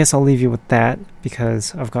 And I guess I'll leave you with that,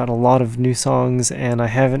 because I've got a lot of new songs and I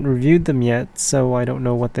haven't reviewed them yet, so I don't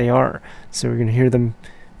know what they are. So we're going to hear them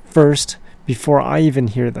first before I even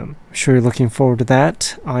hear them. I'm sure you're looking forward to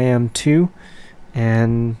that. I am too.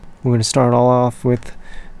 And we're going to start all off with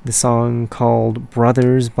the song called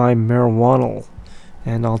Brothers by Marijuana.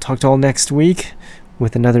 And I'll talk to you all next week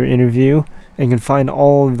with another interview. And you can find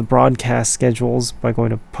all of the broadcast schedules by going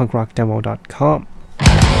to punkrockdemo.com.